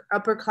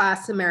upper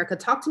class America?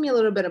 Talk to me a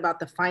little bit about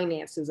the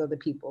finances of the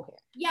people here.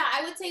 Yeah,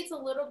 I would say it's a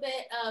little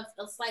bit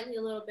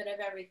of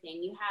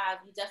everything. You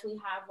definitely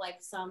have like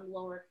some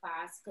lower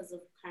class because of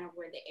kind of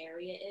where the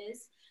area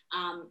is.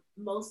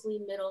 Mostly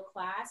middle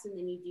class, and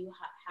then you do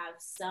have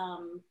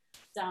some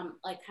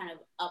like kind of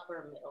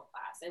upper middle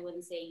class. I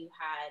wouldn't say you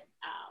had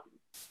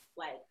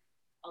like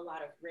a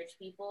lot of rich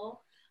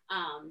people.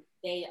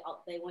 They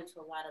went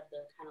to a lot of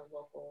the kind of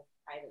local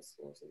private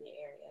schools in the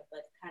area,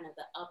 but kind of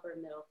the upper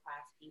middle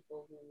class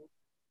people who,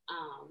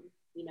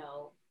 you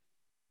know,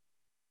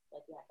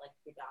 like you have like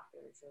your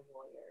doctors, your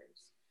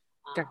lawyers,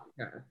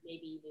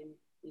 maybe even,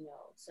 you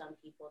know, some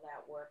people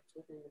that worked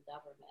within the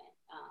government,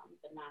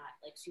 but not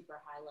like super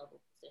high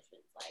level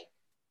positions. Like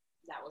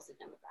that was the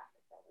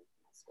demographic that went to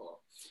my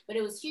school. But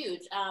it was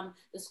huge.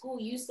 The school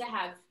used to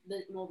have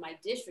my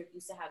district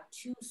used to have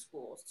 2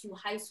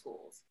 high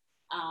schools.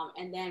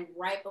 And then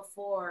right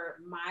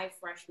before my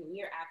freshman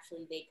year,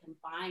 actually, they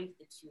combined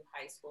the 2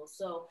 high schools.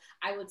 So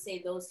I would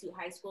say those 2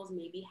 high schools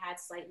maybe had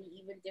slightly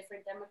even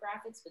different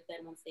demographics, but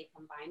then once they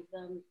combined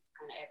them,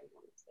 kind of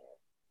everyone was there.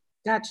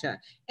 Gotcha.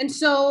 And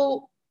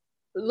so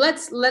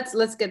let's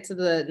get to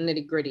the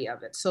nitty gritty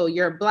of it. So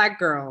you're a Black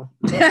girl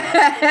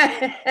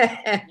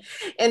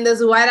in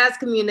this white ass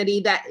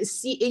community that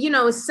is, you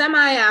know, is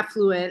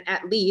semi-affluent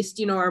at least,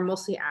 you know, or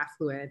mostly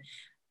affluent.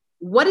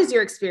 What is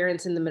your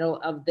experience in the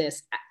middle of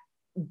this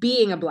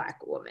being a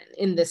Black woman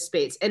in this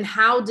space? And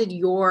how did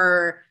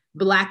your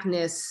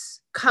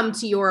Blackness come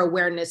to your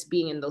awareness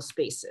being in those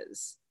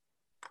spaces?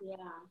 Yeah.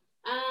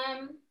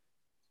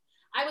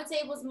 I would say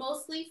it was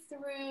mostly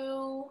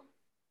through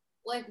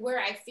like where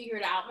I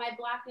figured out my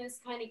Blackness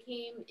kind of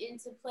came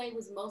into play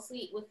was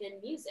mostly within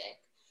music,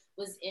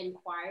 was in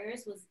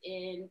choirs, was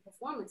in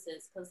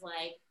performances, because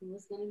like who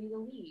was going to be the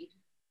lead?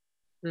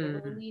 What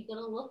was the lead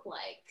gonna look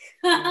like?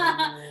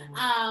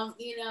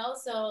 You know,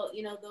 so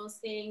you know, those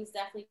things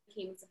definitely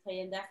came into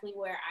play, and definitely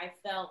where I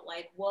felt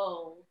like,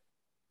 whoa,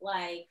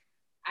 like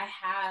I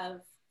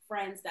have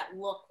friends that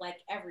look like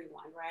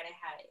everyone, right? I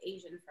had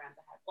Asian friends,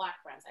 I had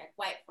Black friends, I had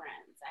white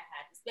friends, I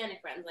had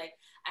Hispanic friends, like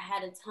I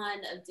had a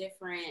ton of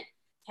different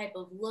type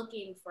of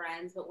looking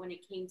friends, but when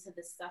it came to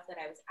the stuff that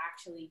I was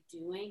actually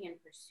doing and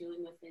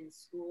pursuing within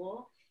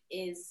school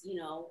is, you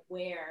know,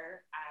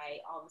 where I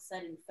all of a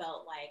sudden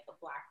felt like a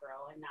Black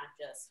girl and not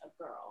just a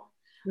girl.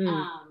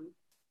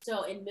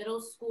 So in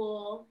middle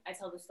school, I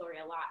tell the story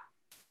a lot,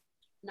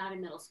 not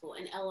in middle school,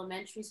 in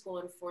elementary school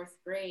in 4th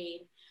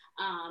grade,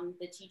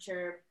 the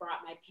teacher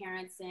brought my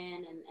parents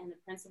in and the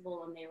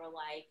principal, and they were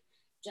like,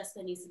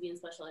 Jessica needs to be in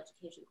special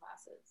education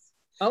classes.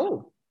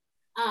 Oh.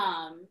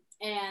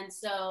 And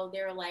so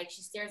they were like,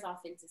 she stares off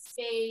into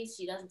space.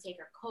 She doesn't take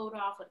her coat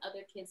off when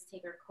other kids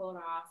take her coat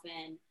off,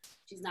 and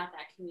she's not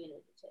that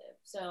communicative.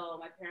 So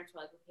my parents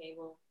were like, okay,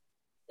 well,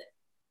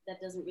 that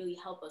doesn't really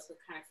help us with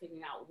kind of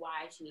figuring out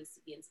why she needs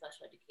to be in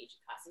special education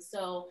classes.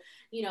 So,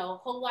 you know, a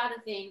whole lot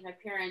of things. My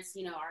parents,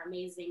 you know, are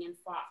amazing and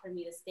fought for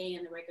me to stay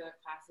in the regular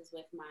classes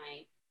with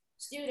my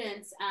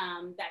students.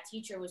 That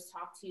teacher was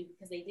talked to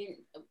because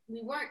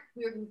we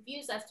were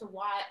confused as to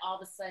why all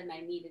of a sudden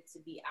I needed to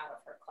be out of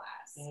her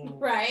class,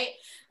 right?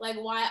 Like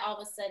why all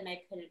of a sudden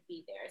I couldn't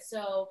be there.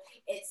 So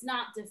it's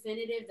not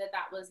definitive that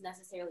was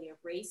necessarily a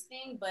race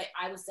thing, but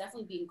I was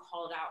definitely being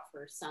called out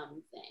for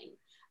something.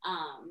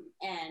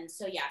 And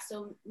so, yeah,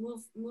 so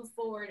move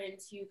forward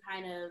into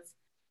kind of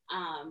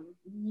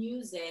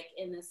music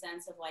in the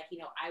sense of like, you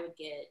know, I would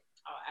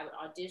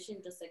audition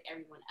just like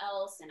everyone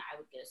else, and I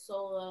would get a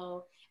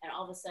solo, and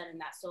all of a sudden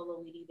that solo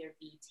would either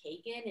be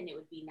taken and it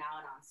would be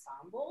now an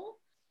ensemble,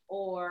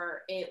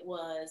 or it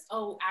was,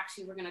 oh,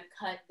 actually we're gonna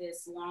cut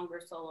this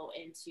longer solo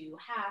into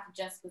half,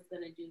 Jessica's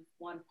gonna do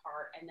one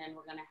part, and then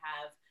we're gonna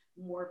have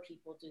more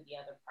people do the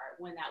other part,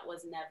 when that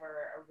was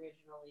never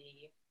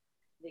originally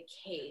the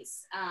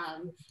case.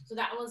 So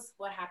that was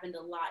what happened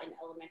a lot in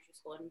elementary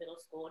school and middle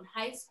school. In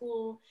high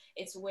school,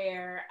 it's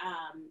where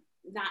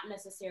not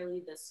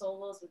necessarily the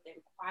solos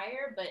within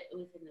choir, but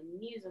within the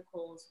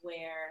musicals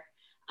where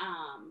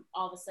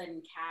all of a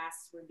sudden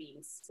casts were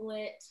being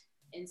split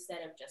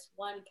instead of just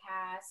one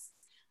cast,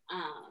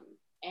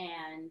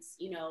 and,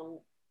 you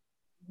know,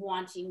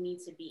 wanting me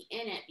to be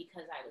in it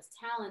because I was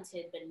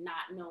talented, but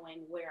not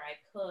knowing where I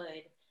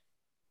could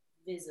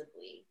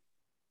visibly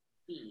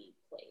be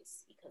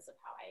placed because of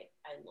how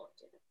I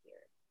looked and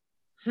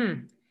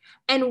appeared.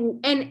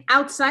 And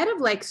outside of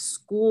like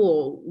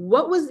school,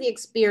 what was the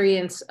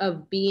experience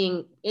of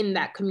being in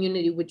that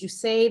community? Would you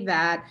say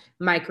that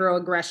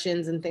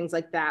microaggressions and things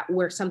like that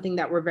were something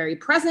that were very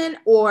present,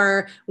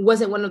 or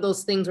was it one of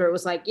those things where it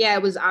was like, yeah,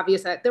 it was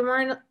obvious that there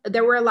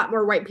were a lot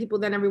more white people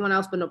than everyone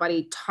else, but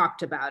nobody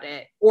talked about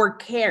it or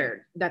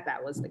cared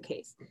that was the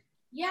case?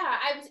 Yeah,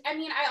 I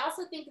mean, I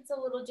also think it's a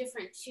little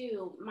different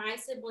too. My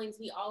siblings,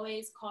 we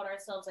always called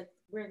ourselves like,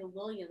 we're the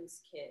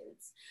Williams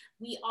kids.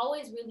 We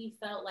always really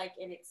felt like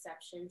an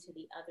exception to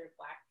the other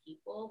Black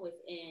people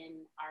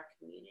within our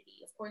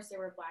community. Of course, there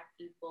were Black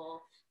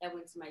people that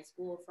went to my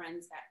school,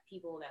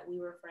 people that we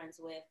were friends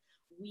with.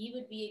 We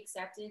would be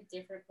accepted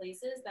different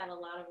places that a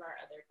lot of our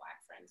other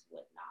Black friends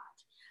would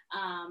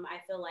not. I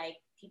feel like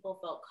people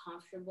felt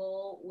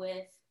comfortable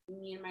with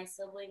me and my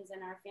siblings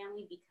and our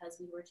family because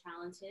we were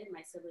talented.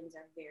 My siblings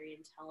are very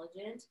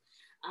intelligent.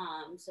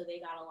 So they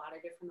got a lot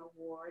of different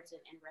awards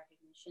and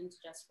recognitions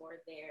just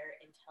for their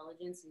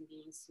intelligence and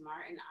being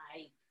smart. And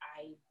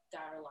I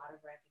got a lot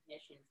of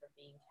recognition for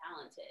being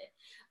talented.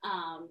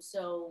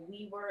 So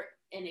we were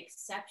an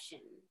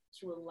exception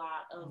to a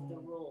lot of the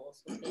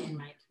rules within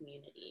my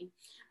community.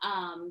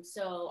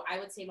 So I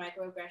would say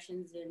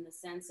microaggressions in the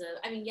sense of,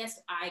 I mean, yes,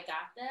 I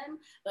got them,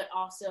 but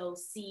also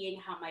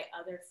seeing how my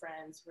other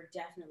friends were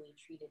definitely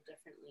treated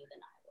differently than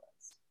I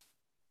was.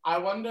 I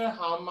wonder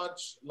how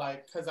much,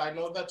 like, because I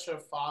know that your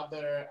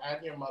father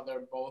and your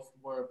mother both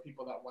were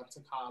people that went to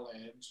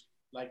college.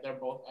 Like, they're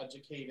both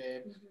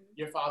educated.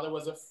 Your father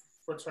was a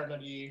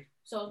fraternity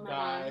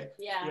guy.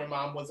 Yeah. Your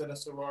mom was in a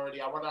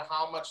sorority. I wonder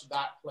how much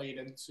that played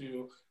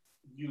into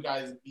you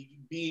guys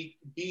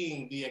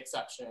being the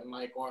exception.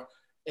 Like, or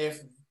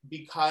if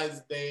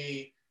because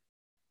they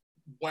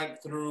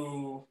went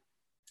through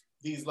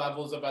these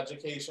levels of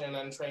education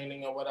and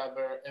training or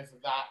whatever, if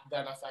that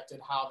then affected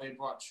how they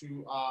brought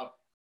you up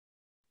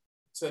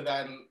to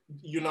then,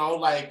 you know,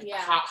 like,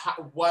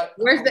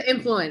 where's the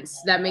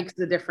influence that makes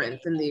the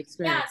difference in the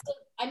experience? Yeah, so,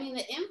 I mean,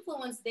 the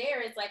influence there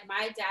is like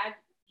my dad,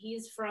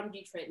 he's from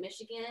Detroit,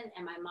 Michigan,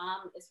 and my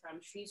mom is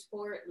from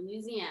Shreveport,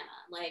 Louisiana.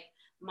 Like,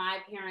 my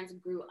parents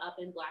grew up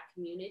in Black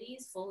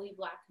communities, fully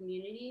Black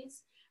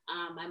communities.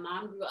 My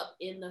mom grew up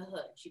in the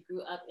hood. She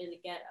grew up in the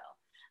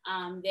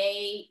ghetto.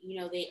 They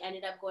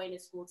ended up going to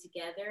school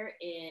together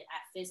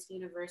at Fisk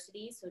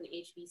University, so an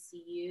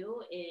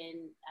HBCU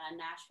in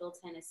Nashville,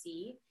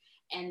 Tennessee,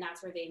 and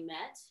that's where they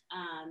met.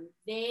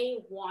 They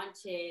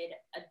wanted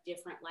a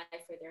different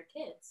life for their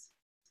kids.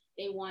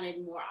 They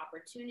wanted more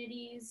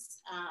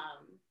opportunities,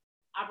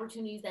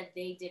 opportunities that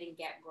they didn't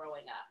get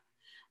growing up.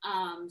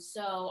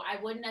 So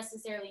I wouldn't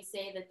necessarily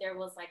say that there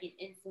was like an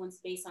influence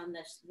based on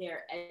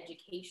their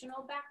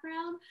educational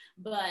background,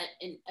 but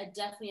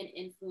definitely an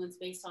influence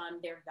based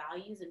on their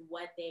values and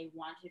what they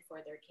wanted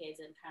for their kids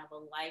and kind of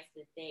a life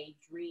that they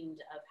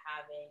dreamed of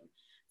having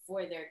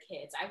for their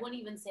kids. I wouldn't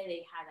even say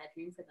they had that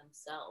dream for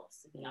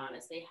themselves, to be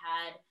honest. They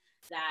had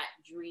that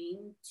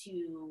dream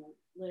to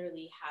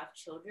literally have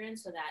children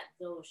so that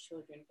those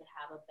children could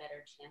have a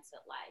better chance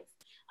at life.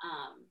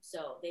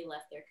 So they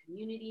left their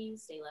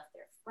communities, they left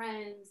their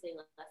friends, they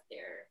left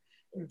their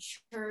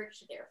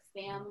church, their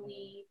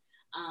family,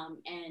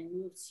 and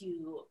moved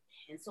to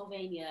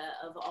Pennsylvania,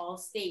 of all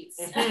states,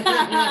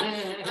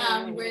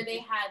 where they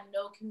had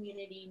no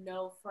community,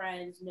 no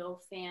friends, no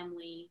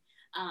family,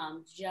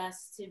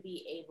 just to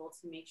be able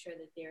to make sure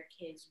that their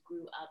kids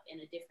grew up in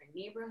a different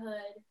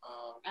neighborhood,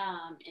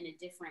 in a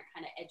different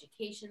kind of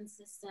education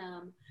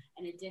system,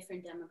 and a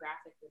different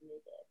demographic than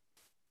they did.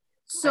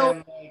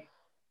 So,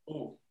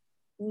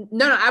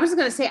 no, I was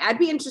going to say, I'd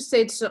be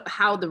interested to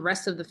how the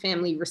rest of the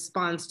family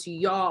responds to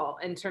y'all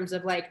in terms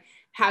of like,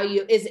 how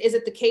is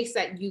it the case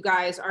that you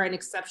guys are an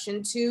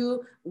exception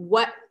to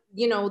what,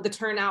 the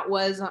turnout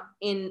was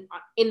in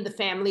the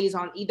families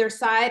on either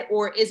side,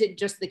 or is it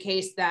just the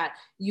case that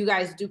you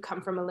guys do come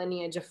from a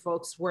lineage of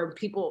folks where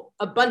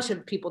a bunch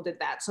of people did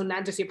that? So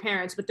not just your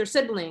parents, but their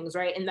siblings,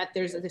 right? And that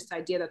there's this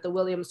idea that the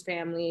Williams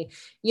family,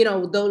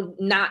 though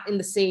not in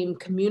the same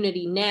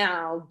community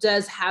now,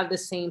 does have the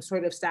same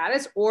sort of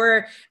status,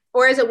 or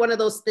is it one of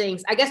those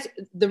things? I guess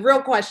the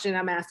real question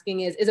I'm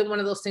asking is it one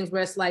of those things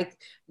where it's like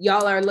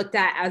y'all are looked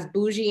at as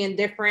bougie and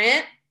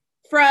different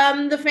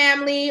from the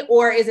family,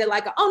 or is it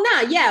like,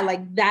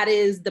 like that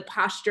is the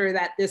posture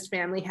that this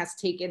family has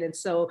taken, and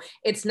so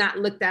it's not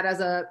looked at as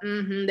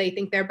they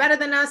think they're better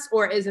than us,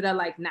 or is it a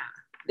like, nah,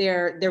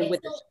 they're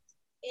with us?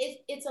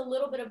 It's a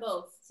little bit of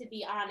both, to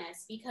be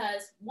honest,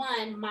 because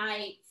one,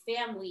 my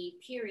family,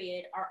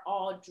 period, are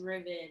all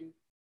driven,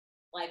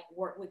 like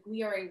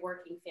we are a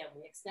working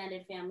family,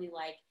 extended family,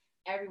 like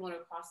everyone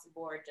across the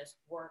board just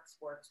works.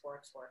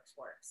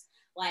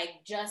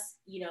 Like, just,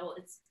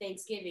 it's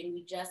Thanksgiving.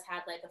 We just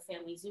had like a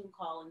family Zoom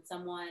call, and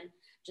someone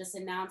just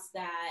announced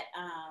that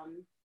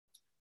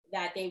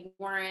that they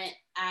weren't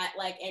at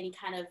like any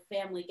kind of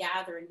family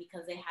gathering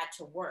because they had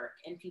to work,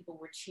 and people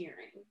were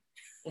cheering.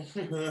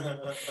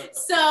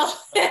 So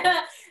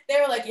they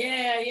were like,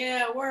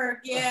 yeah,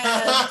 work, don't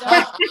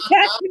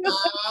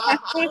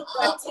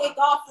take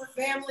off for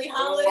family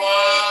holidays.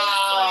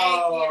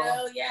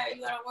 Wow. Like,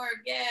 you gotta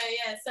work,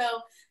 yeah.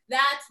 So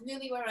that's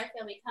really where my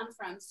family comes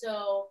from.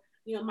 So,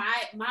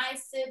 my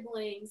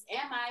siblings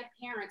and my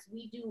parents,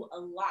 we do a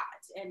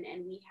lot,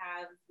 and we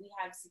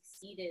have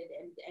succeeded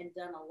and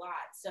done a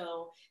lot.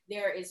 So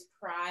there is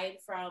pride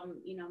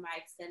from, my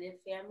extended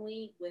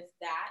family with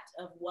that,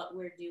 of what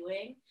we're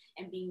doing,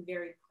 and being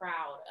very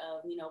proud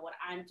of, what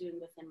I'm doing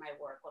within my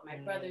work, what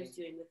my brother's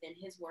doing within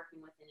his work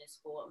and within his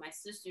school, what my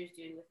sister's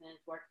doing within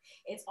his work.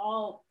 It's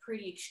all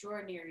pretty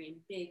extraordinary and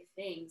big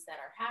things that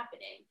are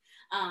happening.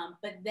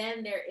 But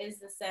then there is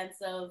the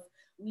sense of,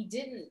 we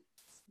didn't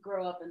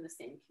grow up in the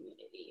same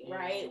community,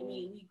 right?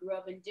 We grew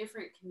up in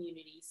different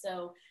communities.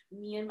 So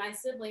me and my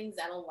siblings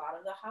at a lot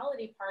of the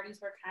holiday parties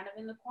were kind of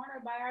in the corner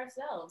by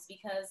ourselves,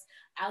 because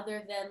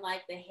other than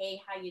like the,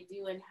 hey, how you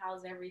doing?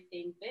 How's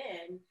everything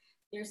been?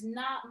 There's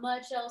not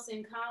much else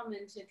in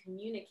common to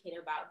communicate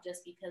about,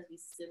 just because we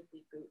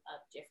simply grew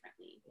up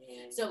differently.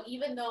 So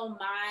even though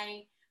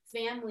my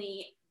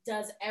family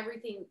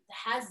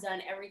has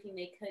done everything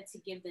they could to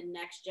give the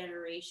next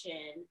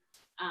generation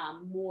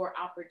more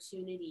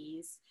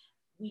opportunities,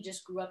 we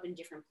just grew up in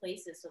different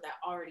places. So that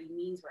already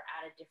means we're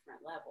at a different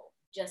level,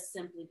 just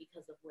simply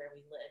because of where we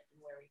lived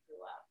and where we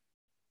grew up.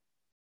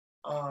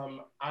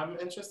 I'm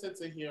interested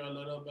to hear a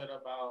little bit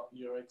about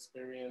your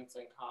experience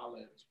in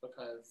college,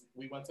 because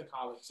we went to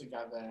college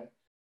together,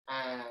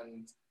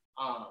 and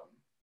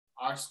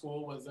our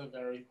school was a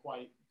very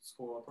white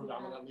school, a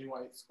predominantly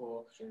white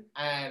school. Sure.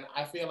 And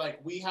I feel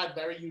like we had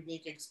very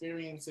unique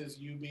experiences,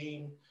 you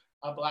being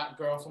a Black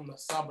girl from the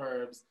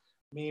suburbs,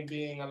 me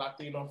being a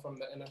Latino from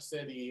the inner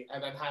city,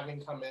 and then having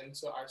come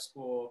into our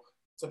school.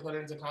 To put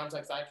into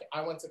context,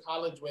 I went to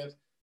college with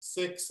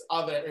 6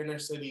 other inner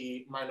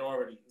city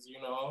minorities,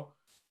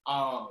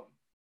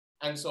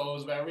 and so it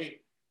was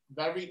very,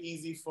 very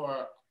easy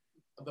for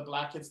the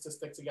Black kids to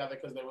stick together,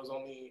 because there was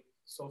only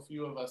so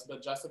few of us.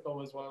 But Jessica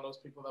was one of those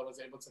people that was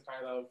able to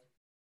kind of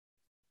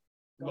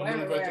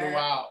maneuver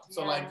throughout.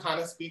 So like kind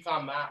of speak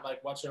on that,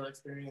 like what's your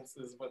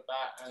experiences with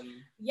that? And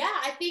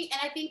I think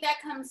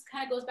that kind of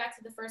goes back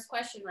to the first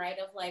question, right?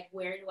 Of like,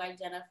 where do I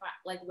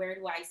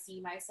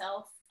see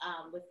myself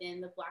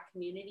within the Black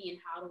community, and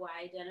how do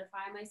I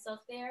identify myself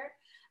there?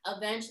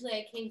 Eventually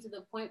I came to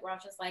the point where I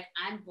was just like,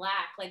 I'm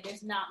Black, like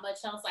there's not much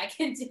else I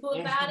can do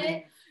about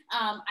it.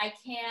 I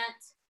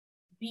can't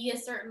be a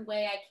certain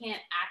way, I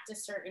can't act a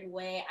certain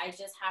way, I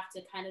just have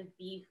to kind of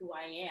be who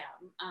I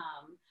am.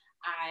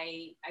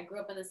 I grew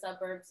up in the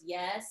suburbs,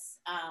 yes.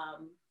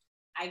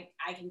 I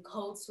can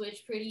code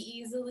switch pretty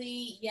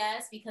easily,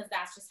 yes, because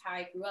that's just how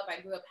I grew up.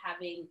 I grew up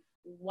having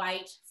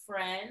white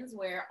friends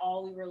where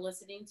all we were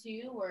listening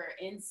to were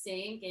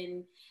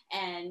NSYNC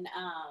and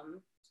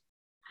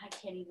I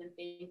can't even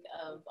think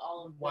of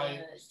all of white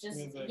the just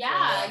music,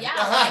 like,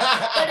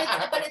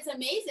 but it's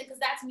amazing because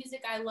that's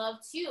music I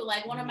love too.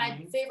 Like one of my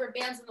favorite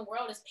bands in the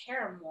world is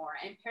Paramore,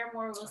 and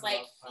Paramore was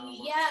like,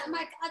 yeah,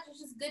 my God, it's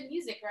just good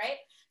music,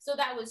 right? So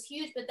that was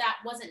huge, but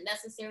that wasn't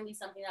necessarily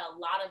something that a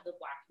lot of the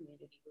Black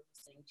community was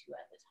listening to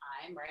at the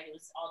time, right? It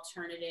was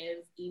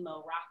alternative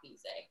emo rock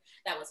music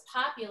that was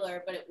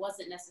popular, but it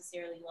wasn't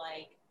necessarily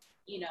like,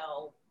 you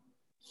know,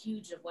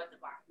 huge of what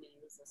the Black community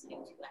was listening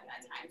to at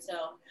that time.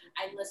 So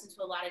I listened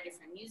to a lot of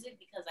different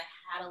music because I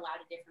had a lot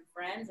of different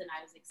friends and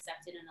I was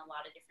accepted in a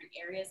lot of different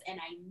areas,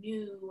 and I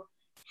knew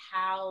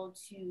how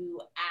to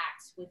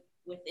act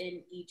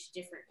within each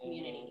different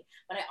community,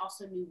 but I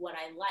also knew what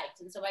I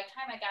liked. And so by the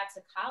time I got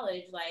to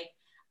college, like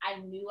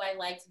I knew I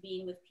liked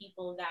being with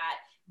people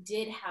that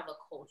did have a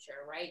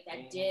culture, right?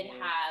 That did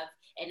have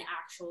an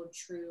actual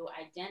true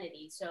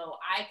identity. So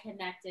I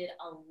connected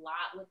a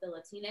lot with the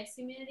Latinx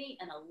community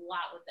and a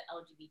lot with the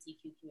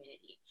LGBTQ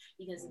community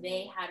because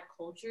they had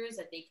cultures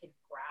that they could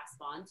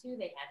grasp onto.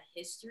 They had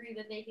history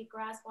that they could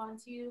grasp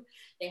onto.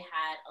 They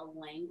had a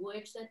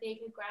language that they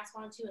could grasp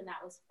onto. And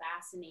that was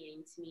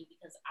fascinating to me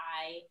because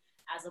I,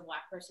 as a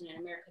Black person in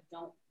America,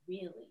 don't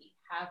really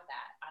have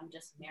that. I'm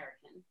just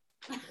American.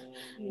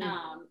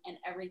 And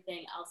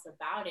everything else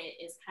about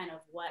it is kind of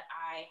what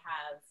I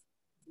have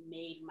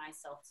made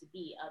myself to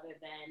be, other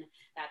than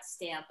that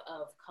stamp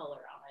of color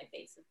on my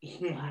face of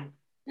being Black.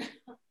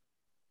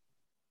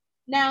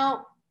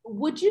 Now,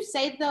 would you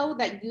say though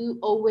that you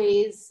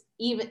always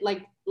even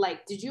like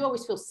did you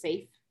always feel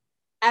safe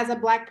as a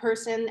Black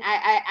person?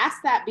 I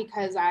ask that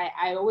because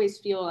I always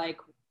feel like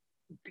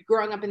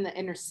growing up in the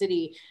inner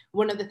city,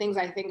 one of the things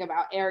I think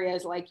about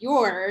areas like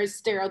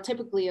yours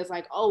stereotypically is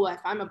like, oh,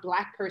 if I'm a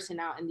Black person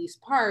out in these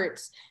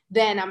parts,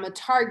 then I'm a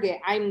target.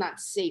 I'm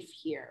not safe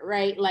here,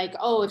 right? Like,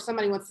 oh, if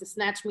somebody wants to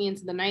snatch me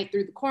into the night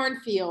through the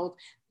cornfield,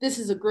 this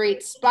is a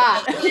great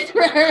spot for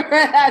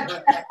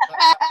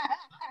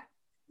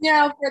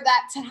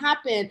that to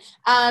happen.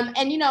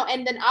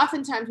 And then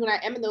oftentimes when I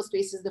am in those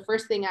spaces, the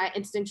first thing I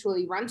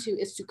instinctually run to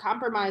is to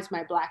compromise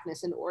my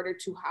Blackness in order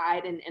to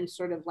hide and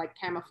sort of like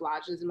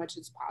camouflage as much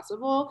as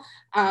possible.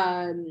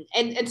 And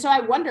so I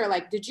wonder,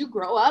 like, did you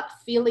grow up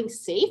feeling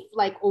safe?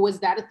 Like, or was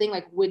that a thing?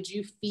 Like, would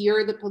you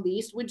fear the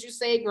police, would you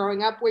say,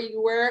 growing up where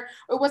you were?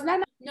 Or was that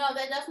not? No,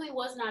 that definitely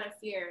was not a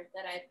fear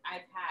that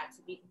I've had,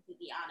 to be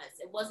completely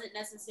honest. It wasn't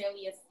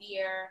necessarily a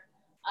fear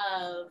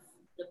of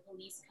the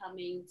police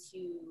coming to,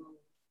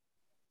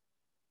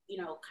 you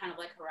know, kind of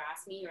like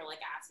harass me or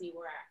like ask me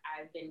where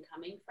I've been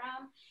coming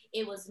from.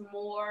 It was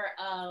more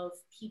of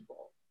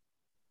people,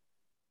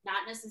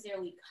 not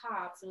necessarily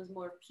cops. It was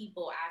more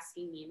people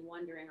asking me and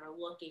wondering or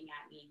looking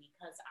at me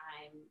because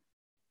I'm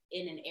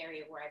in an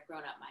area where I've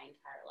grown up my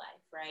entire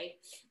life, right?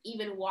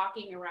 Even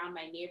walking around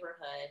my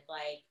neighborhood,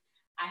 like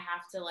I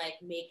have to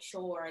like make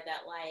sure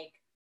that like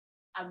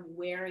I'm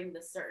wearing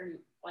the certain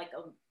like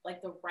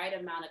the right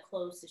amount of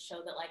clothes to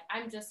show that like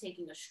I'm just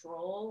taking a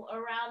stroll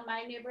around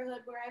my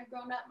neighborhood where I've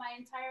grown up my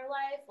entire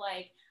life.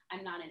 Like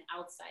I'm not an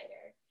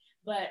outsider,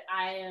 but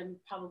I am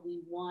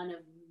probably one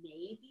of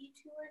maybe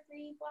 2 or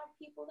 3 Black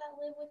people that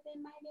live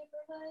within my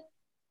neighborhood.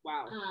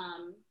 Wow.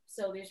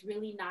 So there's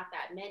really not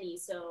that many.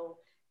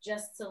 So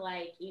just to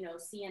like, you know,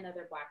 see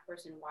another Black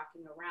person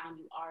walking around,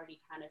 you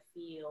already kind of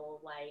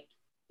feel like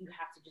you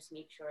have to just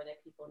make sure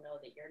that people know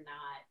that you're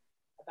not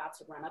about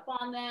to run up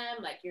on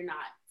them, like you're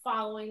not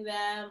following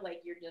them,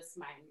 like you're just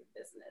minding your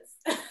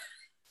business.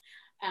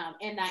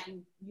 And that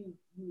you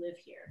live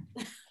here.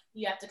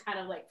 You have to kind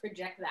of like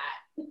project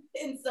that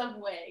in some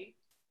way.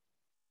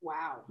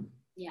 Wow.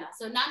 Yeah,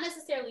 so not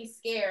necessarily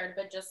scared,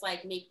 but just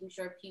like making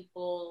sure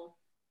people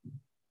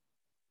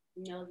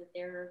know that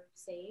they're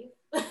safe,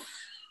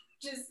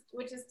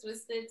 which is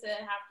twisted to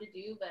have to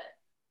do, but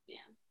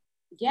yeah.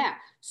 Yeah.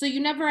 So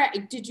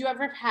did you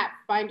ever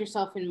find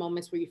yourself in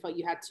moments where you felt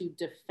you had to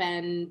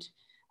defend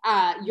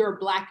your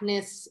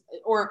Blackness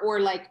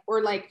or like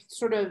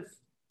sort of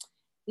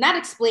not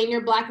explain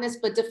your Blackness,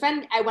 but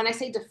defend, when I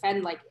say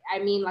defend, like, I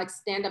mean, like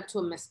stand up to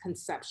a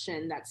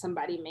misconception that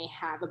somebody may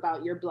have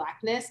about your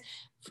Blackness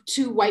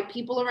to white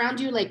people around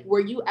you? Like, were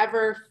you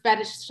ever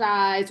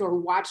fetishized or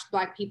watched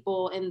Black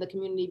people in the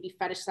community be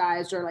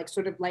fetishized or like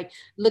sort of like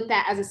looked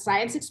at as a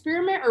science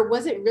experiment? Or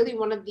was it really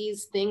one of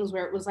these things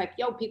where it was like,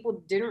 yo,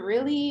 people didn't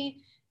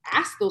really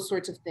ask those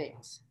sorts of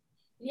things?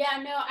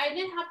 Yeah, no, I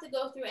didn't have to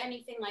go through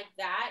anything like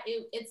that.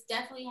 It's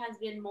definitely has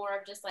been more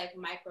of just like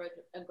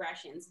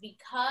microaggressions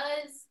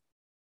because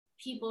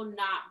people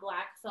not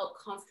Black felt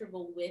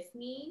comfortable with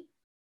me.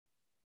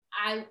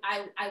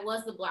 I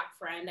was the Black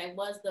friend. I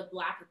was the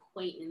Black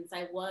acquaintance.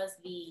 I was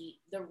the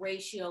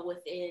ratio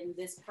within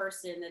this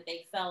person that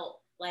they felt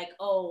like,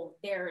 oh,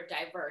 they're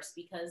diverse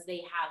because they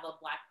have a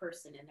Black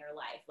person in their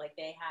life. Like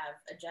they have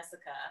a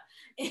Jessica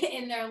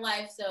in their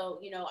life. So,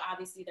 you know,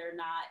 obviously they're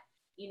not,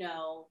 you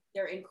know,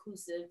 they're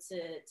inclusive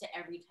to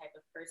every type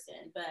of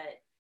person.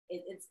 But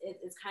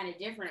it's kind of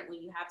different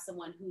when you have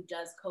someone who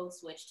does code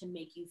switch to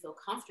make you feel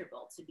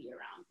comfortable to be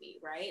around me,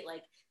 right?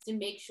 Like to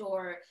make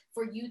sure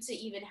for you to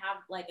even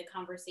have like a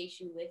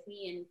conversation with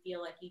me and feel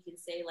like you can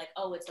say like,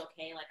 oh, it's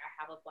okay, like I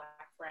have a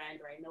Black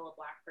friend or I know a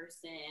Black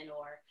person,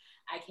 or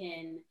I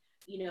can,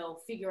 you know,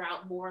 figure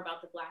out more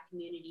about the Black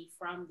community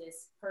from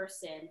this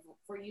person.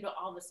 For you to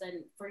all of a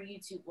sudden, for you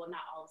to, well,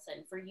 not all of a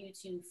sudden, for you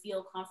to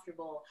feel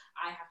comfortable,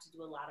 I have to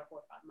do a lot of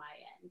work on my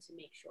end to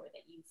make sure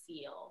that you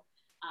feel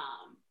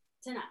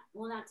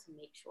not to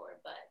make sure,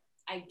 but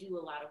I do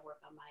a lot of work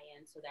on my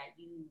end so that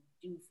you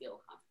do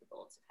feel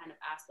comfortable to kind of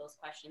ask those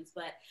questions.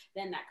 But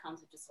then that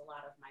comes with just a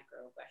lot of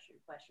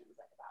questions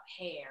like about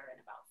hair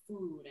and about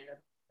food and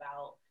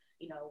about,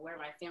 you know, where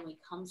my family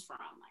comes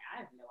from. Like,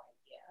 I have no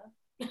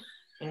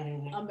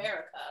idea.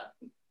 America.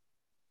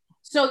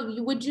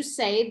 So would you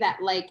say that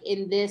like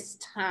in this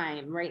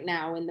time right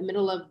now, in the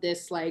middle of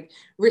this like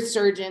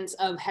resurgence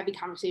of heavy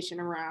conversation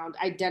around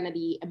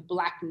identity and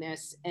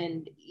Blackness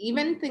and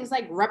even things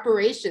like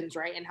reparations,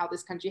 right? And how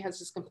this country has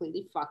just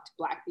completely fucked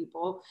Black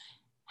people.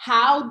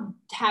 How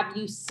have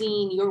you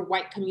seen your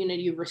white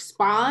community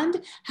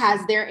respond?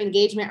 Has their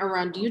engagement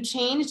around you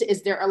changed?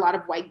 Is there a lot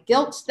of white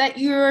guilt that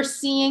you're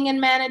seeing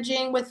and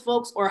managing with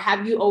folks? Or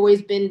have you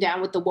always been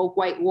down with the woke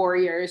white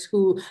warriors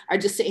who are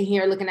just sitting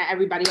here looking at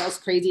everybody else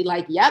crazy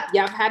like, yep,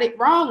 y'all had it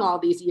wrong all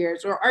these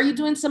years? Or are you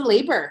doing some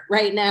labor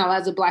right now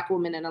as a Black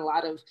woman in a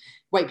lot of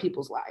white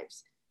people's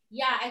lives?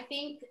 Yeah, I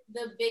think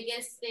the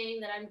biggest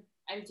thing that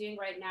I'm doing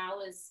right now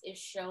is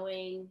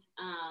showing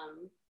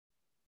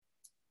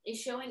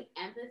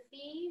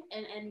empathy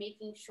and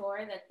making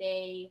sure that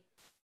they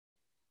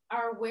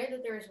are aware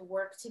that there's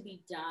work to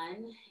be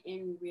done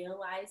in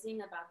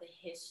realizing about the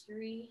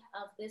history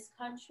of this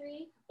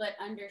country, but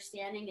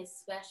understanding,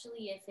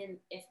 especially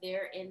if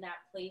they're in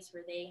that place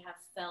where they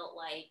felt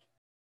like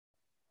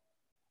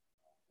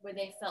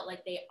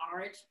they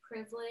aren't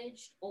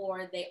privileged,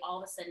 or they all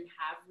of a sudden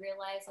have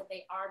realized that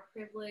they are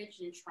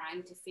privileged and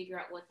trying to figure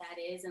out what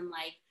that is, and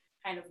like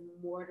kind of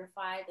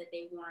mortified that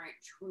they weren't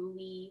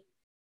truly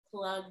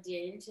plugged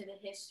into the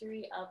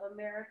history of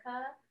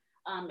America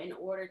in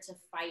order to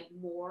fight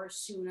more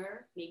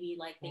sooner. Maybe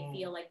like they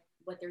feel like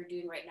what they're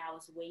doing right now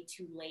is way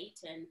too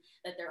late, and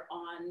that they're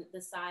on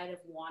the side of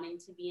wanting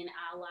to be an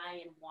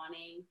ally and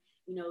wanting,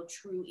 you know,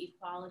 true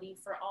equality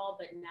for all,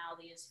 but now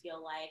they just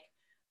feel like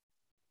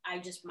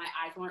my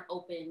eyes weren't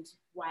opened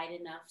wide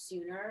enough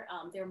sooner.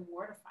 They're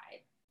mortified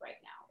right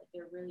now. Like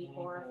they're really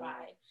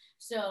horrified.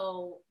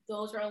 So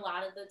those are a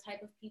lot of the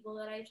type of people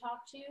that I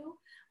talk to.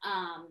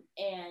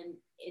 And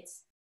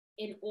it's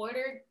in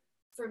order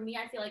for me,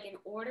 I feel like in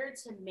order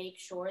to make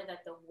sure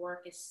that the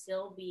work is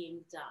still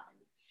being done,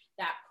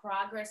 that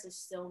progress is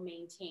still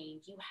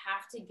maintained, you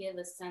have to give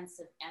a sense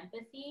of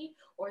empathy,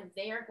 or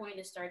they are going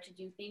to start to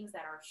do things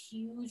that are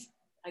huge,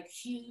 like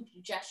huge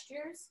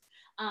gestures,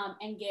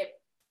 and get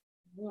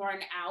worn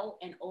out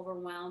and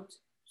overwhelmed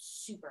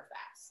super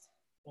fast.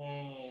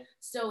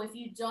 So if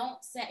you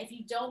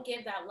don't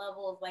give that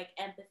level of like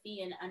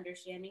empathy and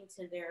understanding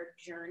to their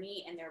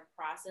journey and their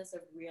process of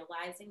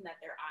realizing that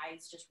their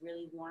eyes just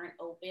really weren't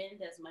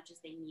opened as much as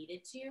they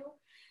needed to,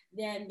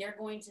 then they're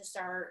going to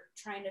start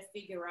trying to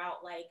figure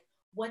out like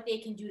what they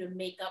can do to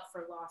make up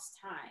for lost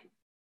time.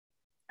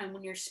 And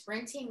when you're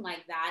sprinting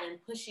like that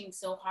and pushing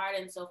so hard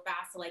and so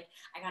fast, like,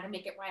 I gotta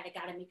make it right, I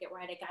gotta make it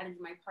right, I gotta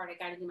do my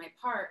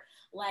part,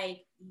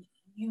 like,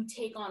 you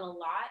take on a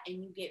lot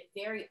and you get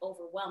very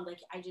overwhelmed. Like,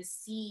 I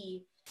just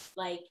see,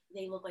 like,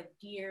 they look like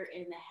deer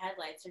in the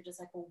headlights. They're just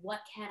like, well,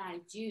 what can I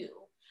do?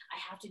 I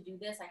have to do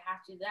this, I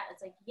have to do that.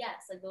 It's like,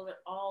 yes, like, those are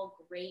all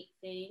great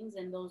things,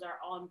 and those are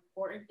all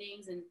important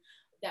things, and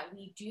that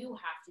we do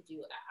have to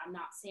do. I'm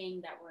not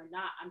saying that we're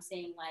not. I'm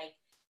saying, like,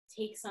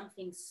 take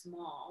something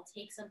small,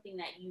 take something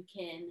that you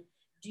can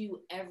do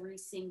every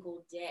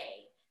single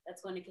day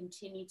that's going to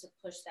continue to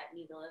push that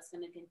needle, that's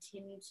going to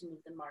continue to move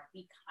the mark.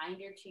 Be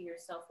kinder to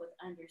yourself with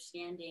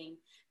understanding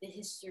the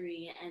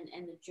history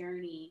and the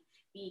journey.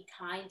 Be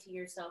kind to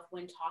yourself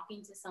when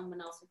talking to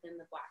someone else within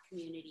the Black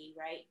community,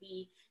 right?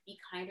 Be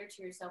kinder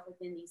to yourself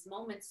within these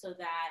moments so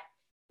that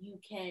you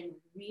can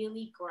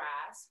really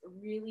grasp,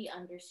 really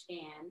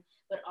understand,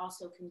 but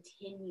also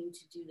continue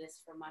to do this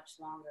for much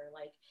longer.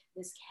 Like,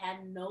 this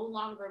can no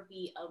longer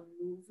be a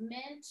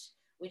movement,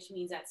 which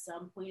means at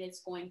some point it's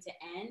going to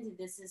end.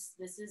 This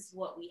is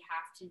what we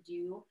have to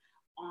do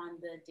on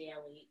the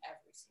daily,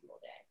 every single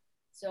day.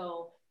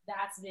 So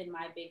that's been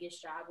my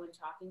biggest job when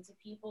talking to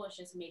people. It's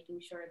just making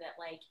sure that,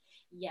 like,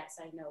 yes,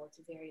 I know it's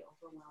very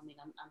overwhelming.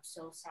 I'm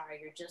so sorry.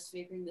 You're just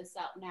figuring this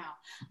out now.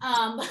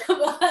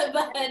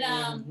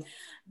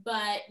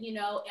 But you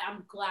know,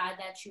 I'm glad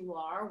that you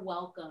are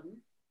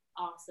welcome.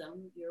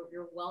 Awesome.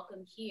 You're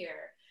welcome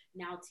here.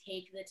 Now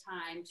take the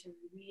time to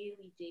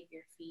really dig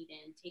your feet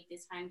in. Take the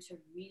time to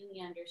really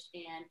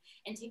understand,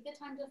 and take the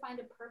time to find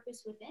a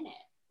purpose within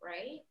it,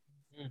 right?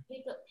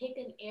 Pick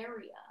an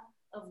area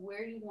of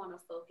where you want to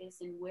focus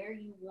and where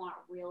you want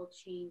real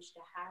change to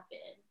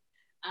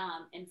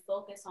happen, and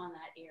focus on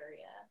that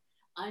area.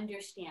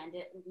 Understand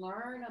it,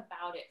 learn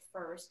about it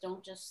first.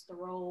 Don't just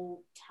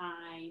throw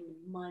time,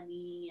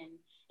 money,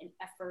 and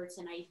efforts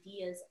and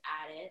ideas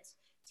at it.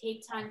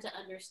 Take time to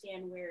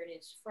understand where it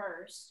is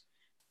first.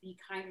 Be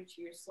kinder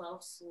to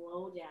yourself,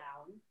 slow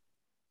down,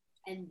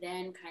 and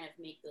then kind of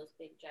make those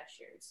big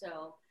gestures.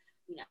 So,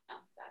 you know,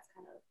 that's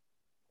kind of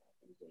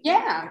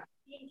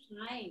being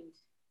kind.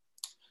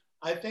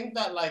 I think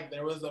that, like,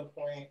 there was a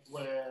point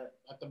where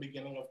at the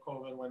beginning of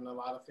COVID, when a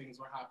lot of things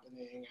were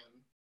happening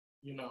and,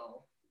 you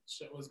know,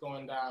 shit was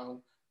going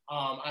down,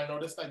 I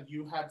noticed that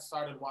you had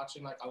started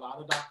watching, like, a lot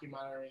of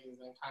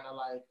documentaries and kind of,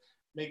 like,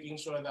 making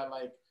sure that,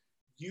 like,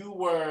 you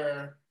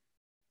were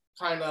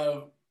kind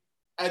of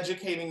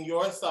educating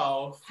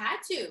yourself. Had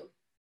to.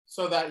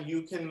 So that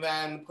you can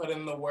then put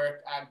in the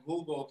work at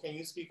Google. Can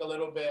you speak a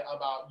little bit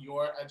about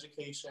your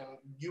education,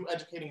 you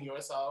educating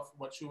yourself,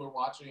 what you were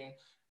watching,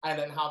 and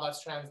then how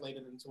that's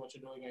translated into what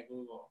you're doing at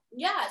Google?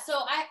 Yeah, so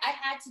I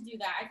had to do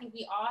that. I think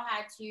we all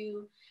had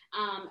to,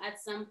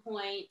 at some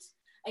point.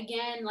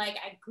 Again, like,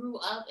 I grew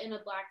up in a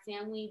Black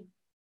family,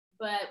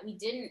 but we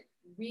didn't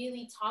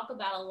really talk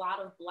about a lot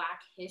of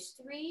Black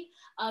history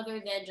other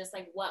than just,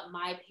 like, what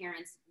my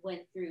parents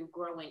went through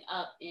growing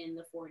up in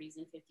the 40s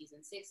and 50s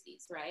and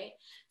 60s, right?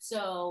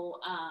 So,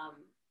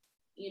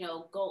 you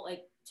know,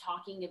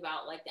 talking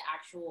about, like, the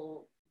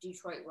actual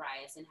Detroit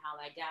riots and how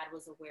my dad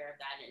was aware of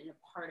that and a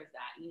part of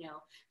that, you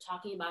know,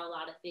 talking about a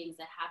lot of things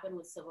that happened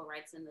with civil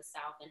rights in the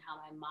South and how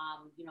my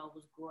mom, you know,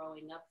 was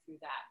growing up through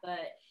that.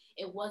 But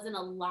it wasn't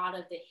a lot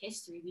of the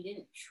history. We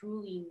didn't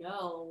truly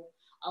know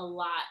a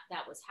lot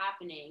that was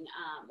happening,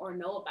 or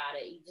know about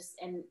it.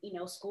 And you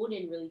know, school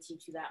didn't really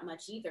teach you that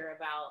much either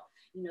about,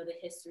 you know, the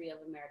history of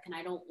America. And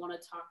I don't want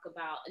to talk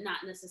about, not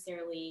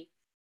necessarily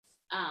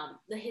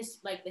the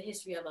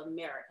history of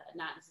America,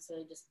 not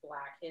necessarily just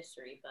Black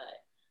history,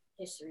 but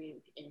history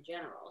in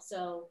general.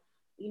 So,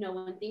 you know,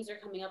 when things are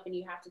coming up and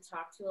you have to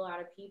talk to a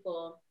lot of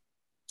people,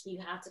 you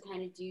have to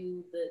kind of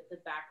do the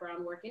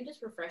background work and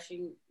just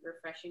refreshing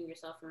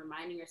yourself and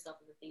reminding yourself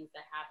of the things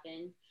that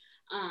happen.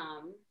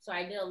 So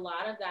I did a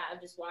lot of that,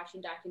 of just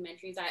watching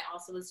documentaries. I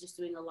also was just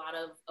doing a lot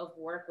of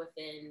work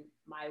within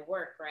my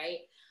work, right?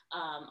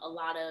 A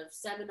lot of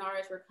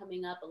seminars were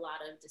coming up, a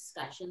lot of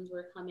discussions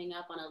were coming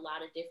up on a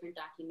lot of different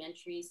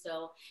documentaries.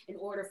 So in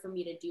order for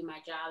me to do my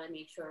job and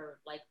make sure,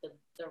 like, the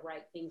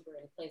right things were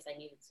in place, I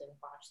needed to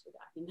watch the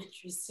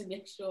documentaries to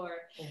make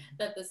sure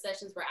that the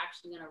sessions were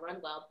actually going to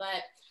run well.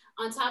 But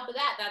on top of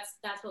that,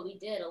 that's what we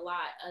did a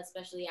lot,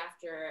 especially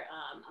after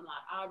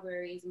Ahmaud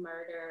Arbery's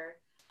murder.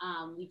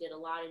 We did a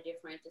lot of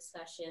different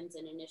discussions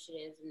and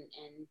initiatives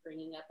and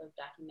bringing up of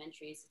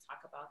documentaries to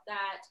talk about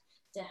that,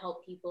 to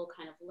help people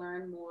kind of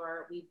learn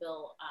more. We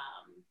built,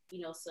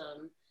 you know,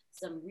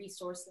 some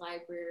resource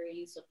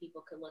libraries so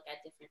people could look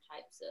at different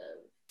types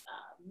of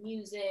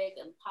music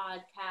and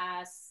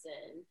podcasts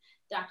and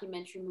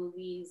documentary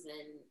movies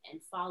and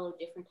follow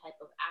different type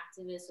of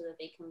activists so that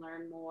they can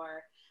learn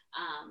more.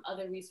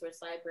 Other resource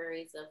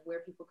libraries of where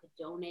people could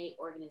donate,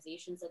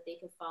 organizations that they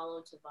could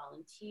follow to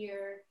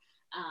volunteer.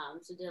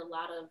 So did a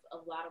lot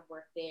of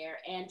work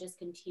there, and just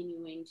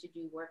continuing to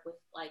do work with,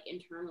 like,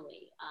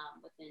 internally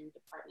within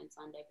departments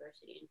on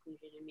diversity and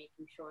inclusion, and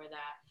making sure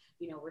that,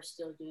 you know, we're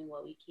still doing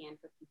what we can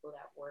for people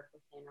that work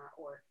within our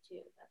org too.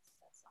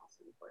 That's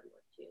also important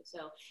work too.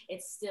 So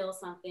it's still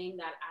something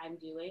that I'm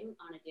doing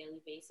on a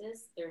daily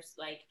basis. There's,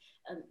 like,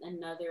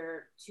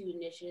 another 2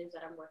 initiatives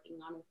that I'm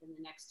working on within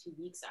the next 2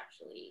 weeks,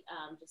 actually,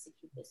 just to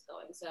keep this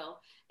going. So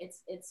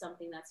it's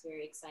something that's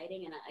very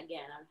exciting, and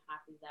again, I'm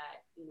happy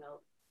that, you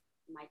know,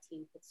 my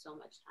team puts so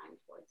much time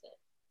towards it.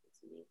 It's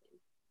amazing.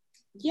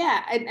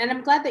 Yeah, and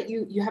I'm glad that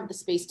you have the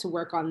space to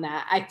work on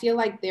that. I feel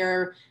like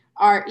there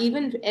are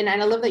even, and I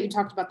love that you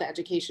talked about the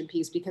education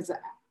piece, because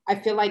I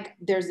feel like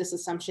there's this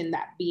assumption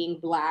that being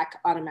Black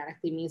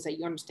automatically means that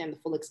you understand the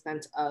full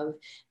extent of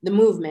the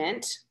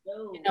movement,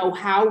 you know,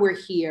 how we're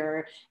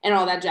here and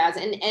all that jazz.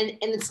 And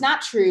it's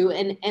not true.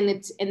 And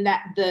it's in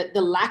that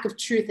the lack of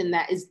truth in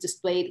that is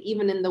displayed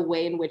even in the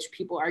way in which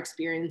people are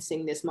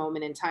experiencing this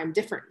moment in time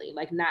differently.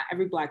 Like, not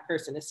every Black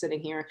person is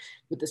sitting here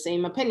with the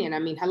same opinion. I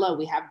mean, hello,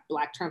 we have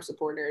Black Trump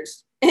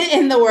supporters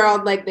in the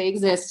world, like, they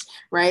exist,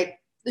 right?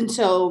 And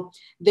so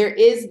there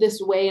is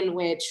this way in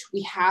which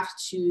we have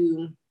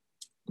to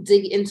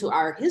dig into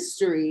our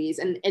histories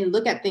and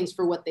look at things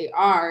for what they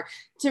are,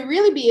 to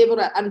really be able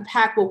to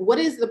unpack, well, what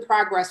is the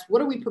progress?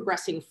 What are we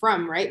progressing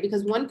from, right?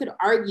 Because one could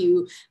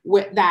argue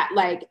with that,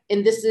 like,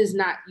 and this is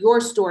not your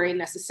story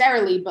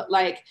necessarily, but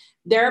like,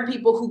 there are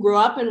people who grow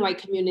up in white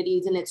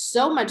communities, and it's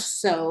so much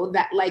so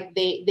that like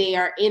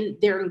they're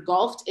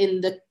engulfed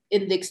in the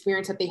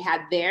experience that they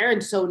had there.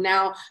 And so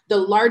now the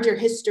larger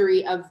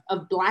history of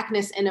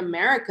Blackness in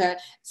America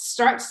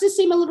starts to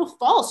seem a little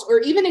false or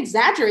even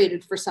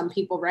exaggerated for some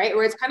people, right?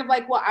 Where it's kind of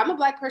like, well, I'm a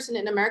Black person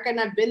in America and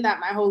I've been that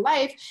my whole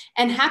life.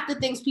 And half the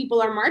things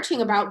people are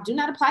marching about do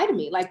not apply to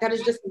me. Like, that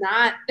is just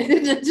not,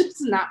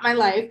 just not my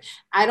life.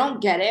 I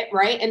don't get it,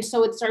 right? And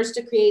so it starts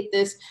to create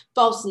this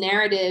false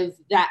narrative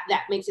that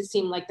makes it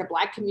seem like the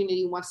Black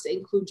community wants to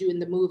include you in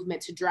the movement,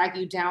 to drag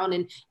you down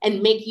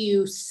and make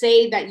you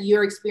say that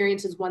your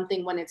experience is one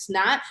thing when it's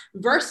not,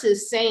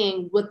 versus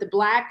saying what the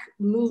Black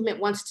movement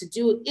wants to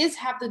do is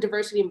have the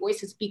diversity and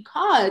voices,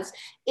 because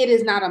it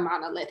is not a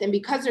monolith. And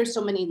because there's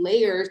so many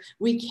layers,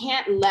 we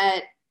can't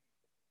let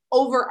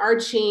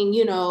overarching,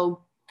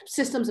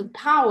 systems of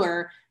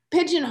power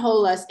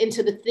pigeonhole us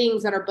into the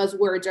things that are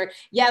buzzwords, or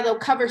they'll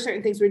cover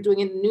certain things we're doing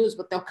in the news,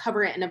 but they'll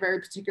cover it in a very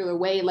particular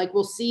way. Like,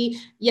 we'll see,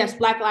 yes,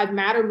 Black Lives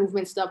Matter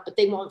movement stuff, but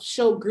they won't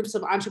show groups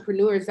of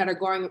entrepreneurs that are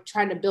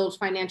trying to build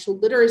financial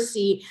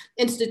literacy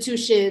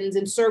institutions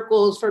and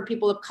circles for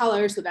people of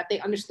color so that they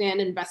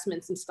understand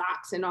investments and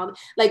stocks and all.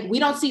 Like, we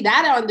don't see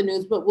that on the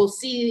news, but we'll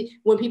see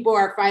when people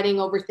are fighting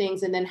over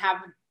things and then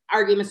have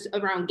arguments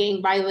around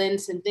gang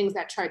violence and things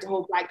that try to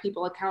hold Black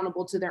people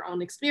accountable to their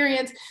own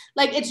experience.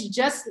 Like, it's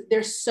just,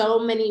 there's so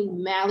many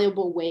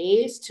malleable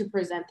ways to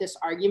present this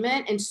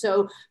argument. And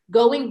so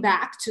going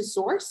back to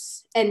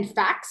source and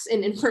facts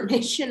and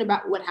information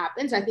about what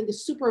happens, I think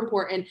is super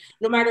important,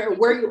 no matter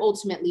where you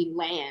ultimately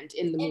land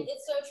in the movie.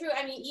 It's so true.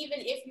 I mean, even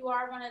if you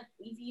are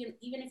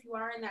even if you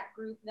are in that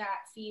group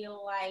that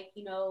feel like,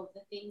 the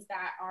things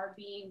that are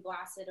being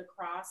blasted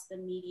across the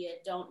media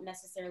don't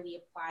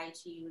necessarily apply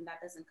to you, and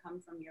that doesn't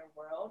come from your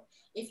world.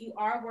 If you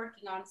are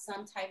working on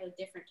some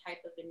different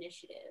type of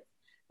initiative,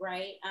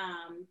 right?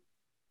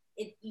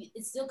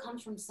 It still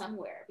comes from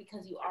somewhere,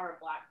 because you are a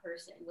Black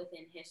person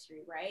within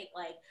history, right?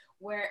 Like,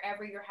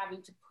 wherever you're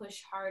having to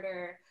push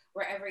harder,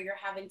 wherever you're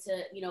having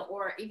to,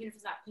 or even if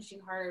it's not pushing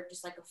harder,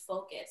 just like a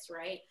focus,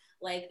 right?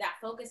 Like, that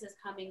focus is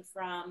coming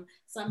from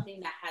something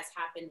that has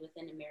happened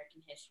within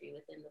American history,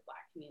 within the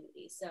Black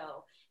community.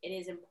 So it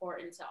is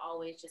important to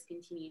always just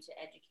continue to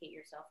educate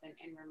yourself and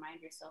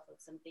remind yourself of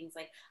some things.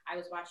 Like, I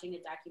was watching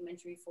a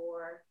documentary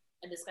for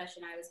a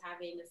discussion I was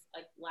having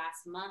like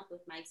last month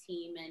with my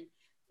team, and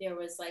there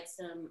was like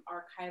some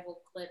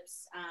archival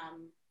clips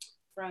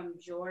from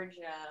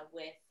Georgia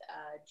with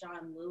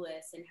John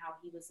Lewis, and how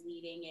he was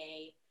leading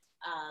a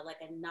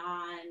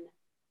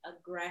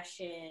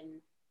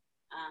non-aggression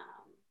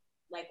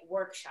like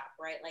workshop,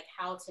 right? Like,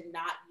 how to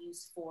not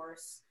use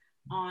force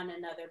on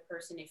another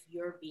person if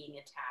you're being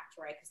attacked,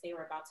 right? Because they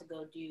were about to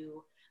go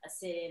do a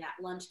sit-in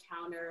at lunch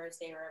counters.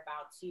 They were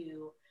about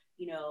to,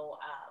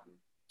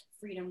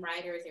 freedom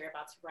riders, they were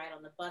about to ride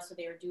on the bus. So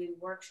they were doing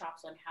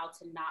workshops on how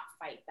to not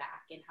fight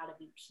back and how to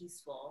be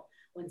peaceful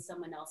when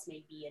someone else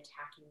may be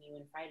attacking you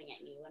and fighting at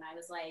you. And I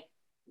was like,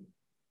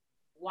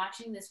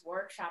 watching this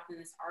workshop in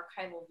this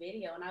archival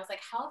video, and I was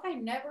like, how have I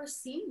never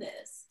seen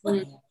this?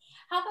 Like,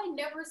 how have I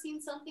never seen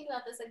something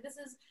about this? Like, this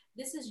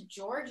is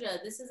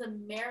Georgia, this is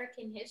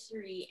American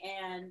history,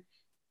 and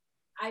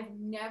I've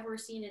never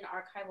seen an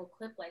archival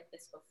clip like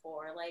this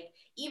before. Like,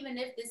 even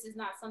if this is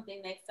not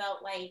something they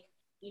felt like,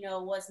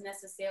 was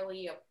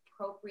necessarily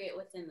appropriate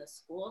within the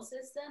school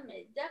system,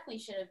 it definitely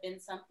should have been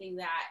something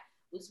that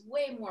was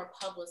way more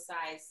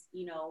publicized,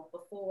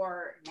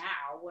 before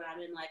now, when I'm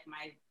in like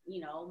my,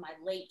 my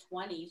late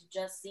 20s,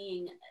 just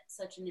seeing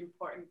such an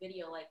important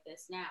video like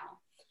this now.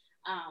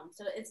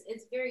 So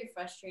it's very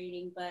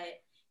frustrating,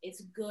 but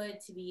it's good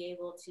to be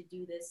able to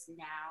do this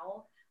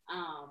now,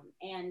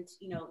 and,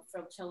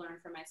 to learn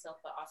for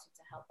myself, but also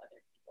to help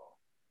other people.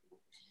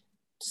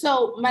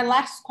 So my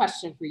last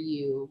question for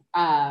you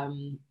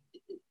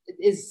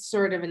is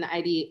sort of an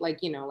idea, like,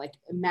 like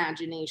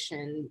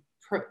imagination,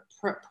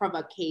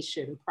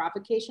 provocation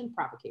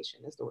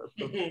is the word.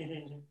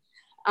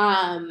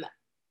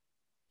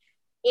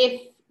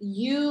 If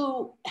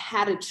you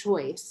had a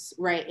choice,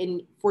 right,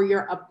 and for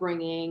your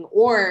upbringing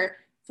or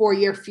for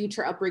your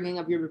future upbringing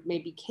of your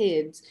maybe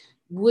kids,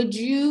 would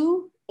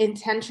you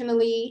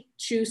intentionally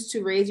choose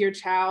to raise your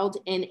child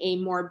in a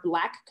more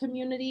Black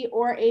community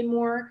or a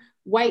more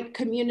white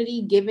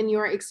community, given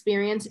your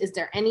experience? Is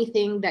there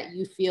anything that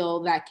you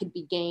feel that could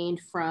be gained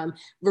from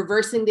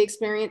reversing the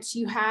experience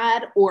you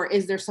had? Or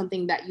is there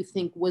something that you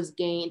think was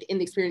gained in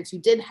the experience you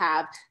did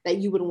have that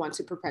you would want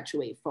to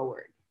perpetuate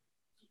forward?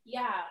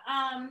 Yeah.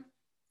 I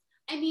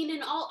mean,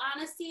 in all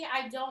honesty,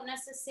 I don't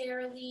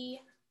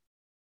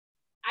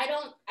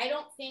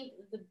think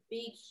the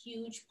big,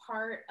 huge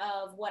part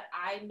of what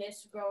I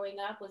missed growing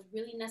up was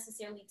really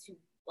necessarily to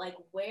like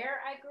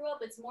where I grew up.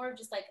 It's more of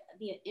just like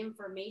the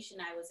information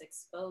I was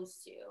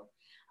exposed to.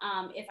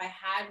 If I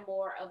had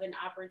more of an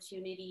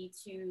opportunity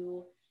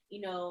to,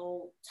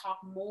 talk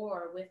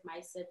more with not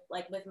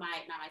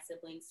my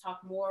siblings,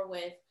 talk more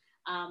with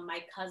my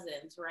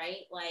cousins,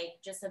 right?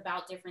 Like just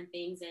about different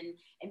things and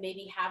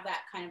maybe have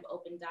that kind of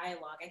open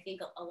dialogue. I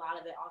think a lot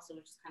of it also,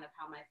 which is kind of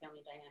how my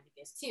family dynamic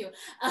is too,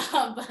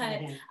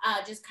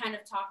 just kind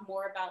of talk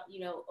more about,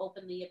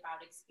 openly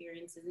about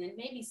experiences and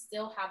maybe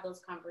still have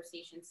those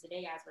conversations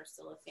today as we're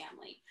still a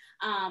family.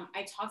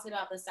 I talked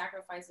about the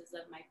sacrifices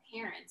of my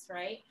parents,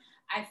 right?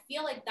 I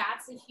feel like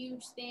that's a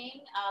huge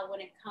thing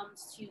when it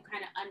comes to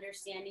kind of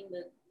understanding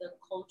the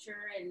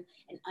culture and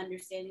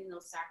understanding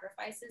those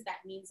sacrifices.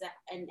 That means that,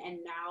 and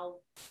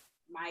now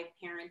my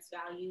parents'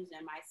 values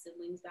and my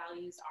siblings'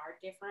 values are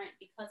different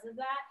because of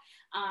that.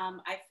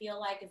 I feel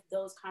like if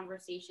those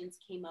conversations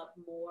came up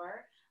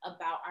more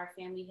about our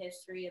family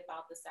history,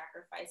 about the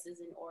sacrifices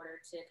in order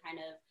to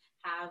kind of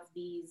have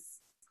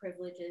these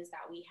privileges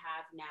that we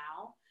have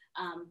now,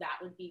 that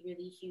would be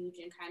really huge,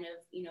 and kind of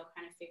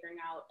figuring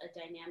out a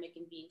dynamic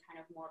and being kind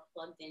of more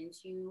plugged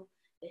into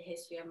the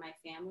history of my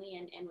family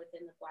and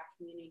within the Black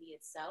community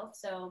itself.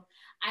 So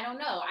I don't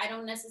know. I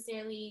don't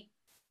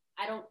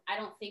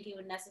think it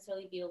would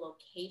necessarily be a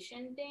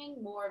location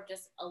thing, more of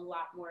just a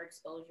lot more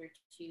exposure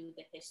to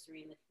the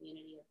history and the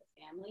community of the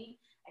family,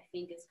 I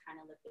think is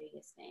kind of the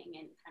biggest thing,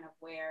 and kind of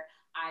where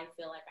I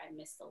feel like I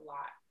missed a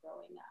lot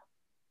growing up.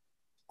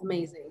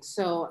 Amazing.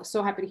 So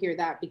happy to hear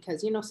that,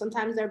 because,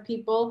 sometimes there are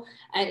people,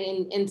 and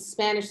in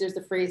Spanish, there's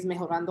the phrase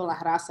mejorando la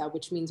raza,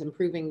 which means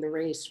improving the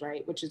race,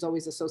 right? Which is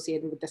always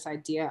associated with this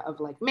idea of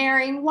like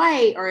marrying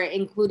white or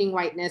including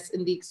whiteness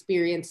in the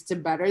experience to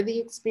better the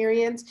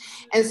experience.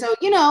 And so,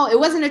 it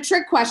wasn't a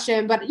trick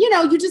question, but,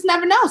 you just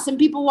never know. Some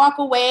people walk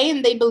away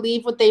and they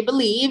believe what they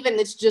believe, and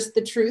it's just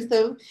the truth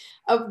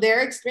of their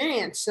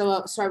experience.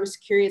 So I was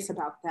curious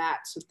about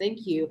that. So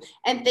thank you.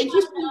 And thank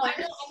you so much.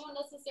 I don't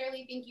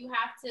necessarily think you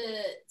have to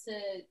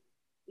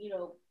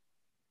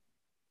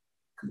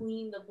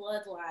clean the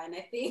bloodline.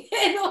 I think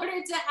in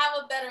order to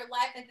have a better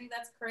life, I think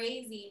that's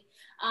crazy.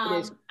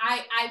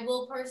 I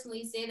will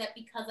personally say that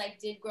because I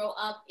did grow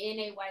up in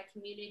a white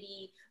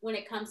community, when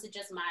it comes to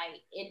just my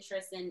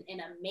interest in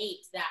a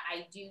mate, that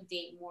I do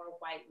date more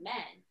white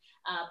men.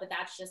 But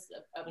that's just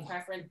a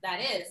preference.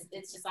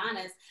 It's just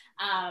honest.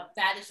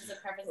 That is just a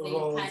preference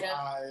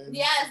thing.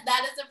 Yes,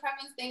 that is a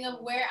preference thing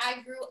of where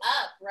I grew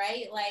up,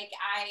 right? Like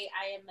I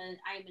am a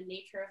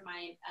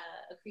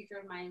creature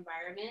of my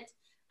environment.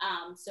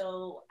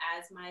 So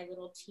as my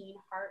little teen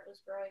heart was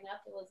growing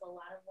up, it was a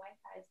lot of white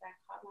guys that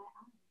caught my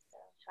eye.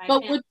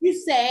 But would you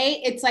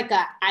say it's like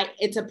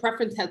it's a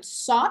preference that's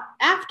sought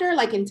after,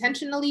 like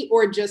intentionally,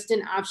 or just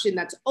an option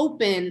that's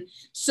open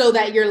so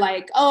that you're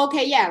like, oh,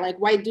 okay, yeah, like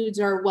white dudes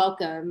are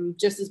welcome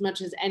just as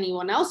much as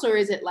anyone else? Or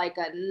is it like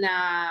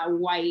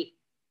white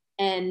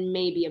and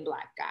maybe a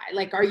Black guy?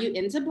 Like, are you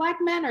into Black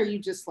men? Or are you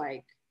just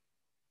like?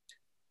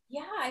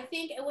 Yeah, I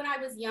think when I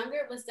was younger,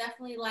 it was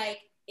definitely like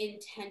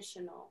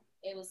intentional.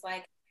 It was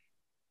like,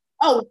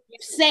 oh,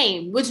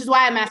 same, which is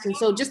why I'm asking.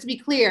 So just to be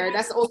clear,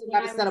 that's also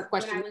not a setup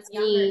question. When I was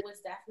younger, it was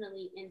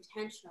definitely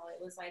intentional.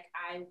 It was like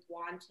I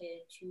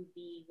wanted to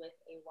be with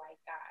a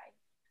white guy.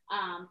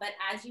 But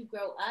as you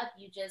grow up,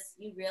 you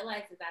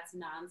realize that that's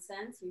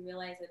nonsense. You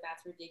realize that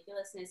that's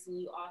ridiculousness.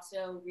 And you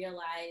also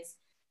realize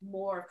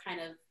more kind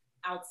of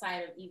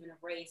outside of even a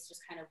race,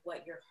 just kind of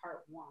what your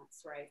heart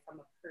wants, right, from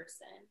a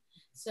person.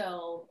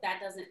 So that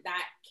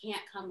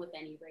can't come with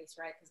any race,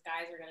 right? Because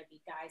guys are going to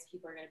be guys,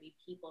 people are going to be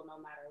people no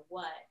matter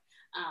what.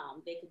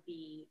 They could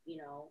be,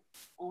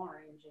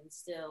 orange and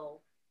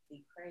still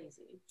be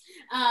crazy.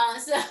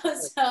 So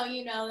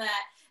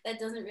that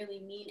doesn't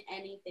really mean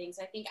anything.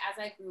 So I think as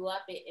I grew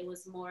up, it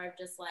was more of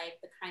just like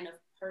the kind of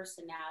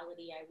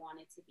personality I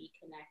wanted to be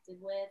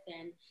connected with,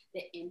 and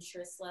the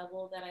interest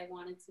level that I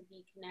wanted to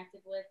be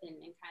connected with, and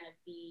kind of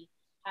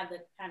have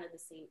the kind of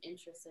the same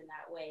interests in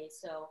that way.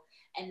 So,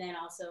 and then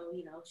also,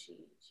 she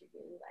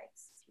really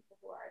likes people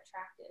who are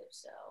attractive.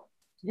 So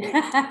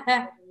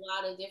a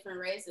lot of different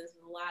races,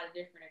 a lot of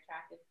different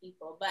attractive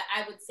people. But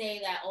I would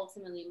say that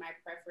ultimately my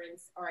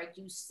preference, or I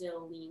do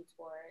still lean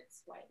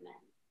towards white men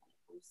when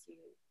it comes to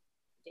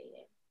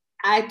dating.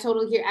 I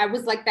totally hear. I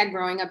was like that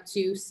growing up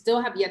too. Still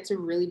have yet to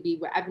really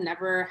be. I've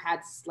never had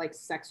like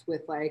sex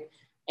with like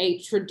a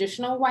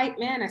traditional white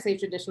man. I say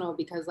traditional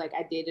because like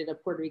I dated a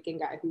Puerto Rican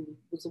guy who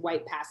was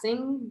white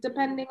passing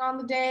depending on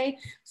the day.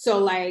 So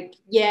like,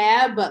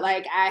 yeah, but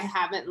like I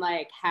haven't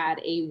like had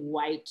a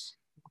white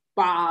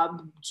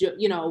Bob,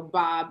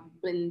 Bob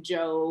and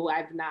Joe.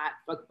 I've not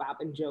fucked Bob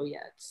and Joe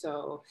yet.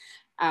 So,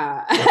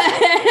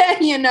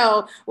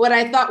 what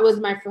I thought was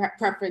my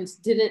preference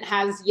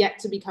has yet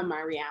to become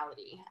my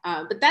reality.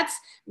 But that's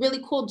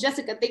really cool.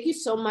 Jessica, thank you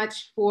so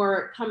much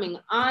for coming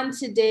on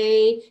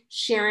today,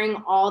 sharing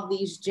all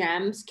these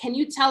gems. Can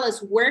you tell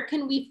us, where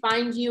can we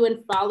find you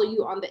and follow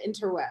you on the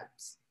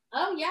interwebs?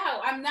 Oh yeah,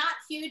 I'm not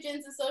huge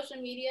into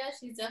social media.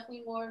 She's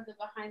definitely more of the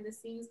behind the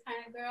scenes kind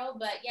of girl.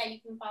 But yeah,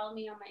 you can follow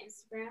me on my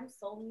Instagram,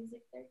 Soul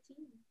Music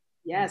 13.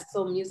 Yes,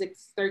 Soul Music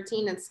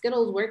 13. And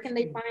Skittles, where can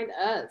they find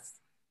us?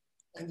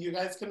 And you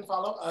guys can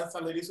follow us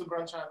at Ladies Who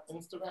Brunch on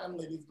Instagram,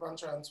 Ladies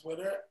Brunch on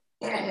Twitter.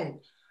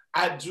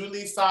 At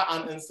Julissa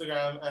on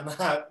Instagram and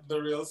at The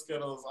Real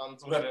Skittles on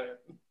Twitter.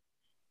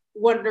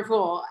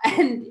 Wonderful.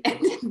 And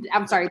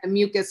I'm sorry, the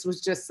mucus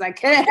was just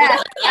like, yeah.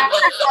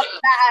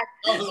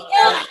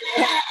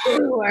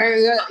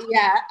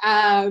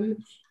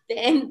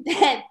 And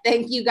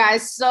thank you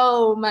guys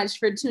so much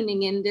for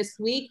tuning in this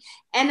week.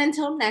 And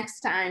until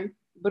next time,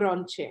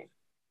 bronche.